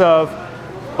piece of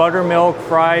buttermilk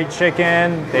fried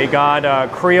chicken. They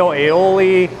got Creole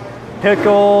aioli,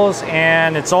 pickles,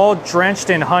 and it's all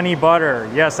drenched in honey butter.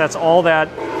 Yes, that's all that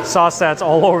sauce that's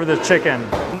all over the chicken.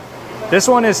 This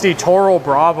one is the Toro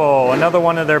Bravo, another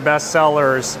one of their best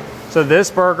sellers. So this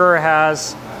burger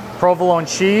has provolone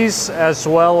cheese as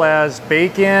well as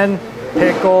bacon,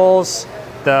 pickles.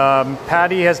 The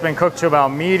patty has been cooked to about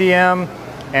medium,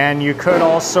 and you could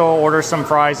also order some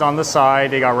fries on the side.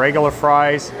 They got regular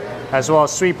fries as well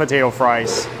as sweet potato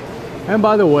fries. And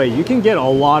by the way, you can get a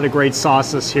lot of great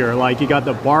sauces here. Like you got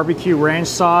the barbecue ranch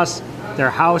sauce, their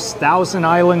house Thousand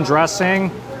Island dressing,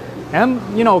 and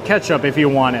you know, ketchup if you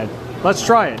want it. Let's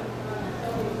try it.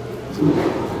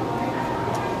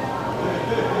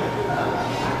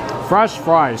 Fresh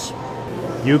fries.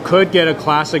 You could get a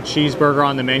classic cheeseburger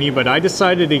on the menu, but I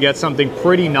decided to get something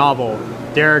pretty novel.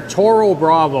 Their Toro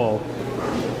Bravo.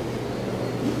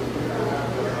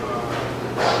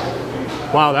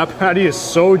 Wow, that patty is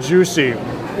so juicy.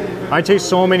 I taste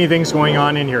so many things going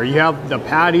on in here. You have the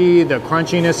patty, the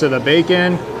crunchiness of the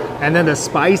bacon, and then the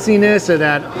spiciness of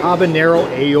that habanero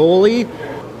aioli.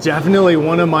 Definitely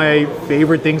one of my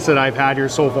favorite things that I've had here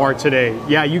so far today.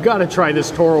 Yeah, you gotta try this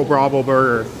Toro Bravo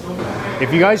burger.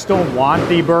 If you guys don't want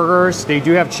the burgers, they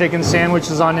do have chicken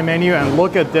sandwiches on the menu, and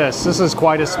look at this. This is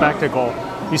quite a spectacle.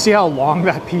 You see how long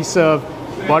that piece of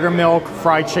buttermilk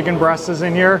fried chicken breast is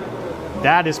in here?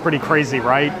 That is pretty crazy,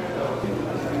 right?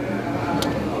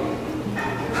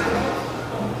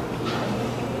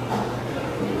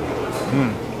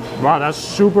 Wow, that's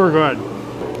super good.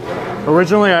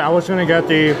 Originally, I was gonna get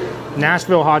the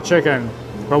Nashville hot chicken,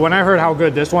 but when I heard how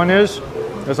good this one is,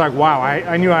 it's like, wow,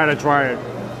 I knew I had to try it.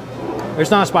 It's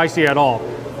not spicy at all.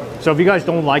 So if you guys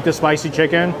don't like the spicy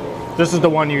chicken, this is the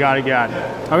one you gotta get.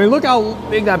 I mean, look how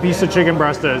big that piece of chicken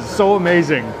breast is. So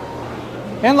amazing.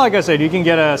 And like I said, you can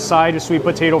get a side of sweet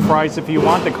potato fries if you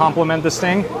want to complement this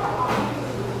thing.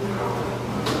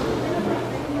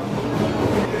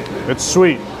 It's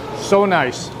sweet, so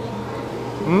nice.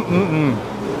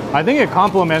 I think it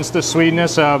complements the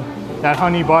sweetness of that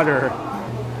honey butter.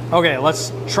 Okay,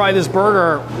 let's try this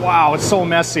burger. Wow, it's so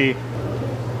messy.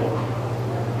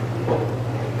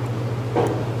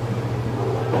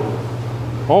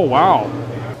 Oh wow.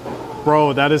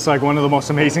 Bro, that is like one of the most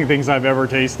amazing things I've ever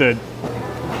tasted.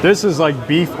 This is like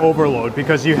beef overload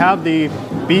because you have the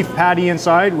beef patty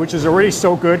inside, which is already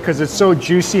so good because it's so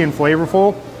juicy and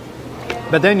flavorful.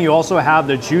 But then you also have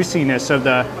the juiciness of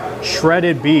the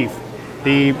shredded beef,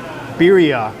 the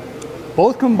birria,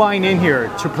 both combined in here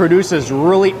to produce this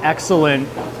really excellent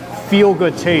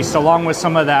feel-good taste, along with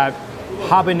some of that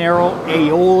habanero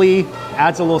aioli,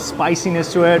 adds a little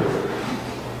spiciness to it.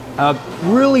 A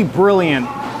really brilliant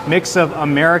mix of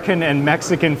American and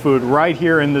Mexican food right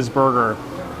here in this burger.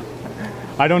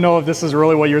 I don't know if this is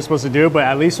really what you're supposed to do, but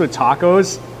at least with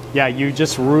tacos, yeah, you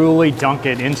just really dunk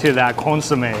it into that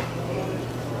consomme.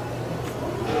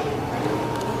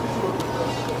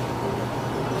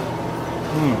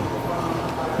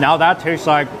 Now that tastes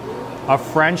like a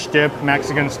French dip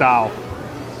Mexican style.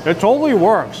 It totally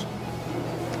works.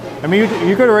 I mean,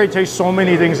 you could already taste so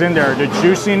many things in there. The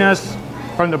juiciness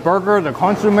from the burger, the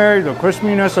consommé, the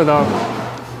crispiness of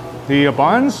the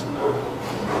buns.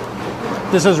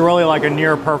 This is really like a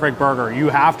near perfect burger. You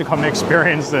have to come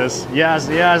experience this. Yes,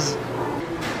 yes.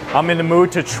 I'm in the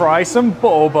mood to try some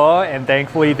boba, and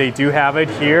thankfully they do have it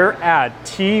here at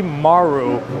T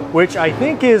Maru, which I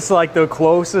think is like the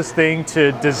closest thing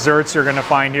to desserts you're gonna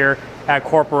find here at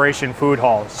Corporation Food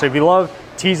Hall. So if you love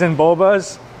teas and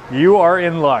bobas, you are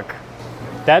in luck.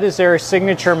 That is their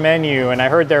signature menu, and I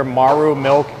heard their Maru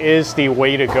milk is the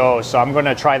way to go. So I'm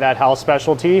gonna try that house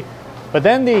specialty. But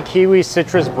then the kiwi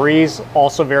citrus breeze,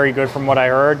 also very good from what I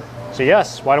heard. So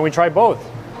yes, why don't we try both?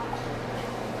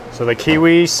 So the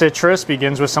kiwi citrus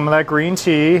begins with some of that green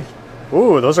tea.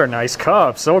 Ooh, those are nice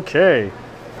cups, okay.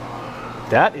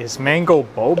 That is mango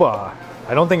boba.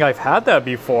 I don't think I've had that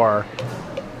before.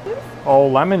 Oh,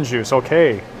 lemon juice,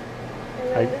 okay.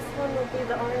 This one will be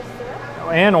the orange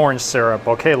syrup. And orange syrup,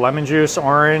 okay, lemon juice,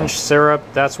 orange syrup.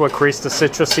 That's what creates the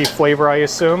citrusy flavor, I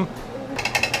assume.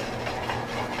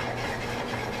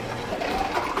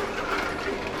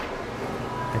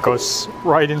 Goes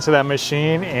right into that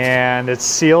machine and it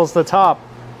seals the top.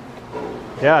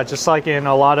 Yeah, just like in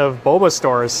a lot of boba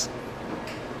stores.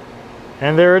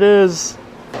 And there it is.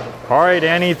 All right,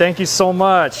 Annie, thank you so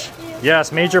much.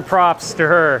 Yes, major props to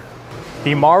her.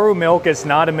 The Maru milk is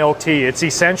not a milk tea. It's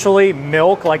essentially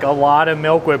milk, like a lot of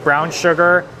milk with brown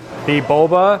sugar, the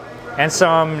boba, and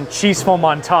some cheese foam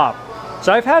on top.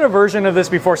 So I've had a version of this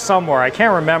before somewhere. I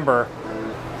can't remember.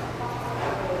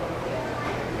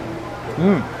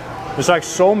 It's like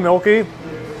so milky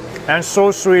and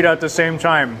so sweet at the same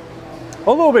time.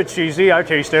 A little bit cheesy, I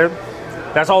taste it.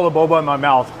 That's all the boba in my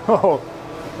mouth.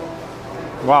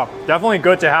 Wow, definitely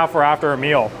good to have for after a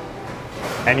meal.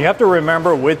 And you have to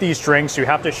remember with these drinks, you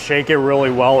have to shake it really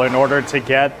well in order to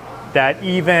get that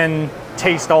even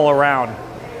taste all around.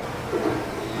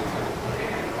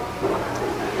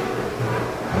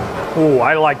 Ooh,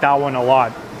 I like that one a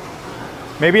lot.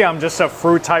 Maybe I'm just a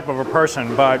fruit type of a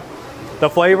person, but the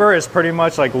flavor is pretty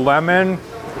much like lemon,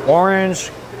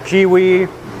 orange, kiwi,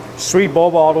 sweet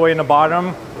boba all the way in the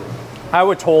bottom. I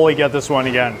would totally get this one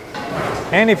again.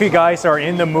 And if you guys are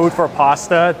in the mood for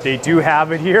pasta, they do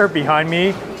have it here behind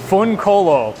me.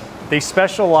 Funcolo. They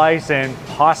specialize in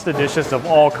pasta dishes of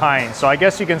all kinds. So I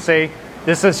guess you can say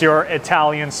this is your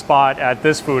Italian spot at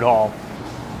this food hall.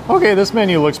 Okay, this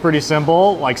menu looks pretty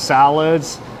simple, like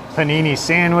salads, panini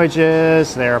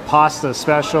sandwiches, their pasta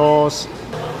specials.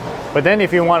 But then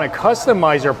if you want to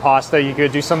customize your pasta, you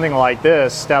could do something like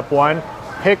this. Step 1,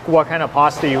 pick what kind of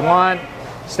pasta you want.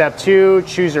 Step 2,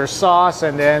 choose your sauce.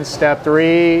 And then step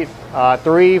 3,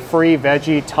 3 free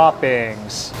veggie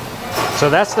toppings. So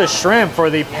that's the shrimp for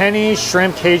the penny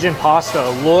shrimp Cajun pasta.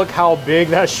 Look how big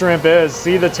that shrimp is.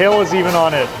 See, the tail is even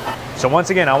on it. So once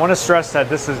again, I want to stress that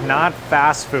this is not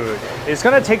fast food. It's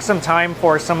going to take some time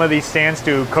for some of these stands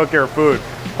to cook your food.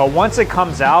 But once it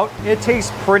comes out, it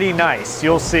tastes pretty nice.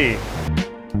 You'll see.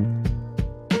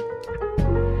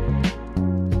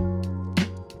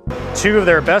 Two of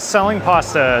their best-selling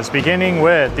pastas, beginning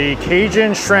with the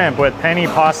Cajun shrimp with penny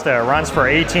pasta. Runs for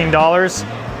 $18.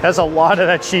 Has a lot of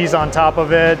that cheese on top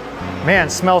of it. Man,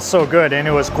 smells so good, and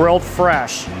it was grilled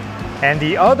fresh. And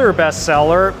the other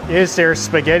bestseller is their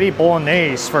spaghetti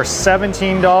bolognese for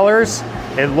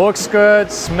 $17. It looks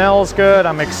good, smells good.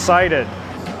 I'm excited.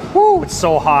 Woo, it's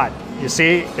so hot. You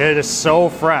see, it is so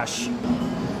fresh.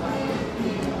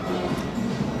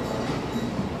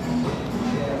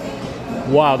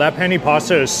 Wow, that penny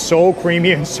pasta is so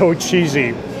creamy and so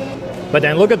cheesy. But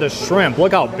then look at the shrimp.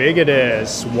 Look how big it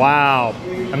is. Wow.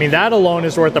 I mean, that alone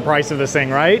is worth the price of this thing,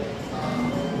 right?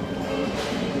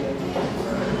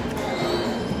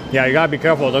 Yeah, you gotta be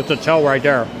careful. That's a tell right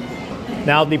there.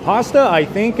 Now, the pasta, I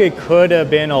think it could have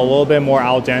been a little bit more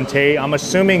al dente. I'm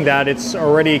assuming that it's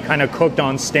already kind of cooked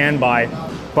on standby.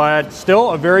 But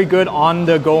still a very good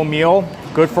on-the-go meal.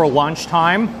 Good for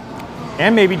lunchtime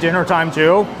and maybe dinner time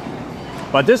too.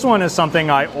 But this one is something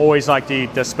I always like to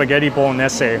eat, the spaghetti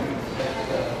bolognese.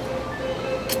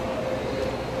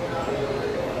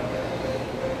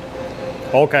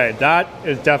 Okay, that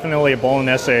is definitely a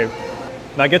bolognese.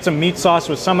 I get some meat sauce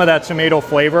with some of that tomato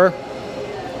flavor.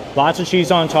 Lots of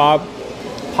cheese on top.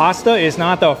 Pasta is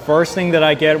not the first thing that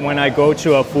I get when I go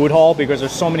to a food hall because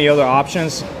there's so many other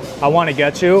options I want to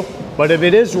get to. But if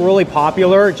it is really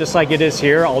popular, just like it is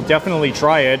here, I'll definitely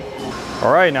try it.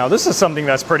 All right, now this is something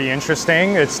that's pretty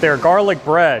interesting. It's their garlic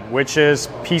bread, which is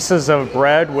pieces of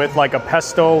bread with like a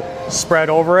pesto spread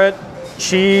over it.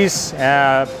 Cheese,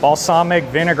 balsamic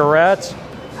vinaigrette.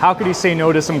 How could you say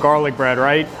no to some garlic bread,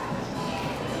 right?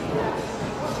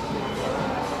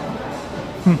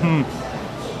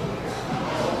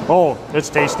 Oh, it's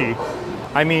tasty.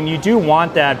 I mean, you do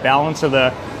want that balance of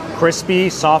the crispy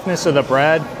softness of the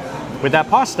bread with that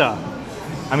pasta.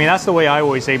 I mean, that's the way I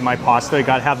always ate my pasta. You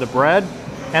gotta have the bread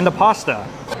and the pasta.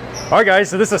 All right, guys,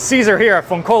 so this is Caesar here at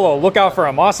Funkolo. Look out for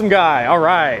him, awesome guy, all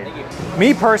right.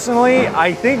 Me personally,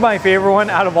 I think my favorite one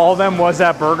out of all of them was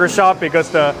that burger shop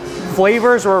because the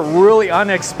flavors were really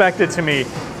unexpected to me.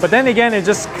 But then again, it's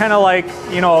just kind of like,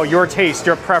 you know, your taste,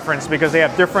 your preference, because they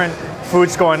have different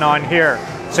foods going on here.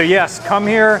 So yes, come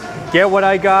here, get what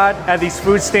I got at these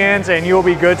food stands, and you'll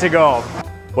be good to go.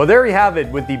 Well, there you have it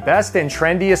with the best and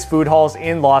trendiest food halls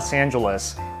in Los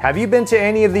Angeles. Have you been to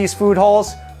any of these food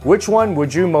halls? Which one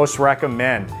would you most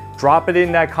recommend? Drop it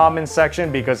in that comment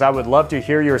section because I would love to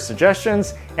hear your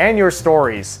suggestions and your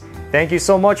stories. Thank you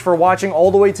so much for watching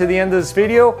all the way to the end of this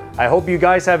video. I hope you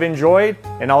guys have enjoyed,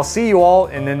 and I'll see you all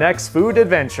in the next food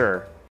adventure.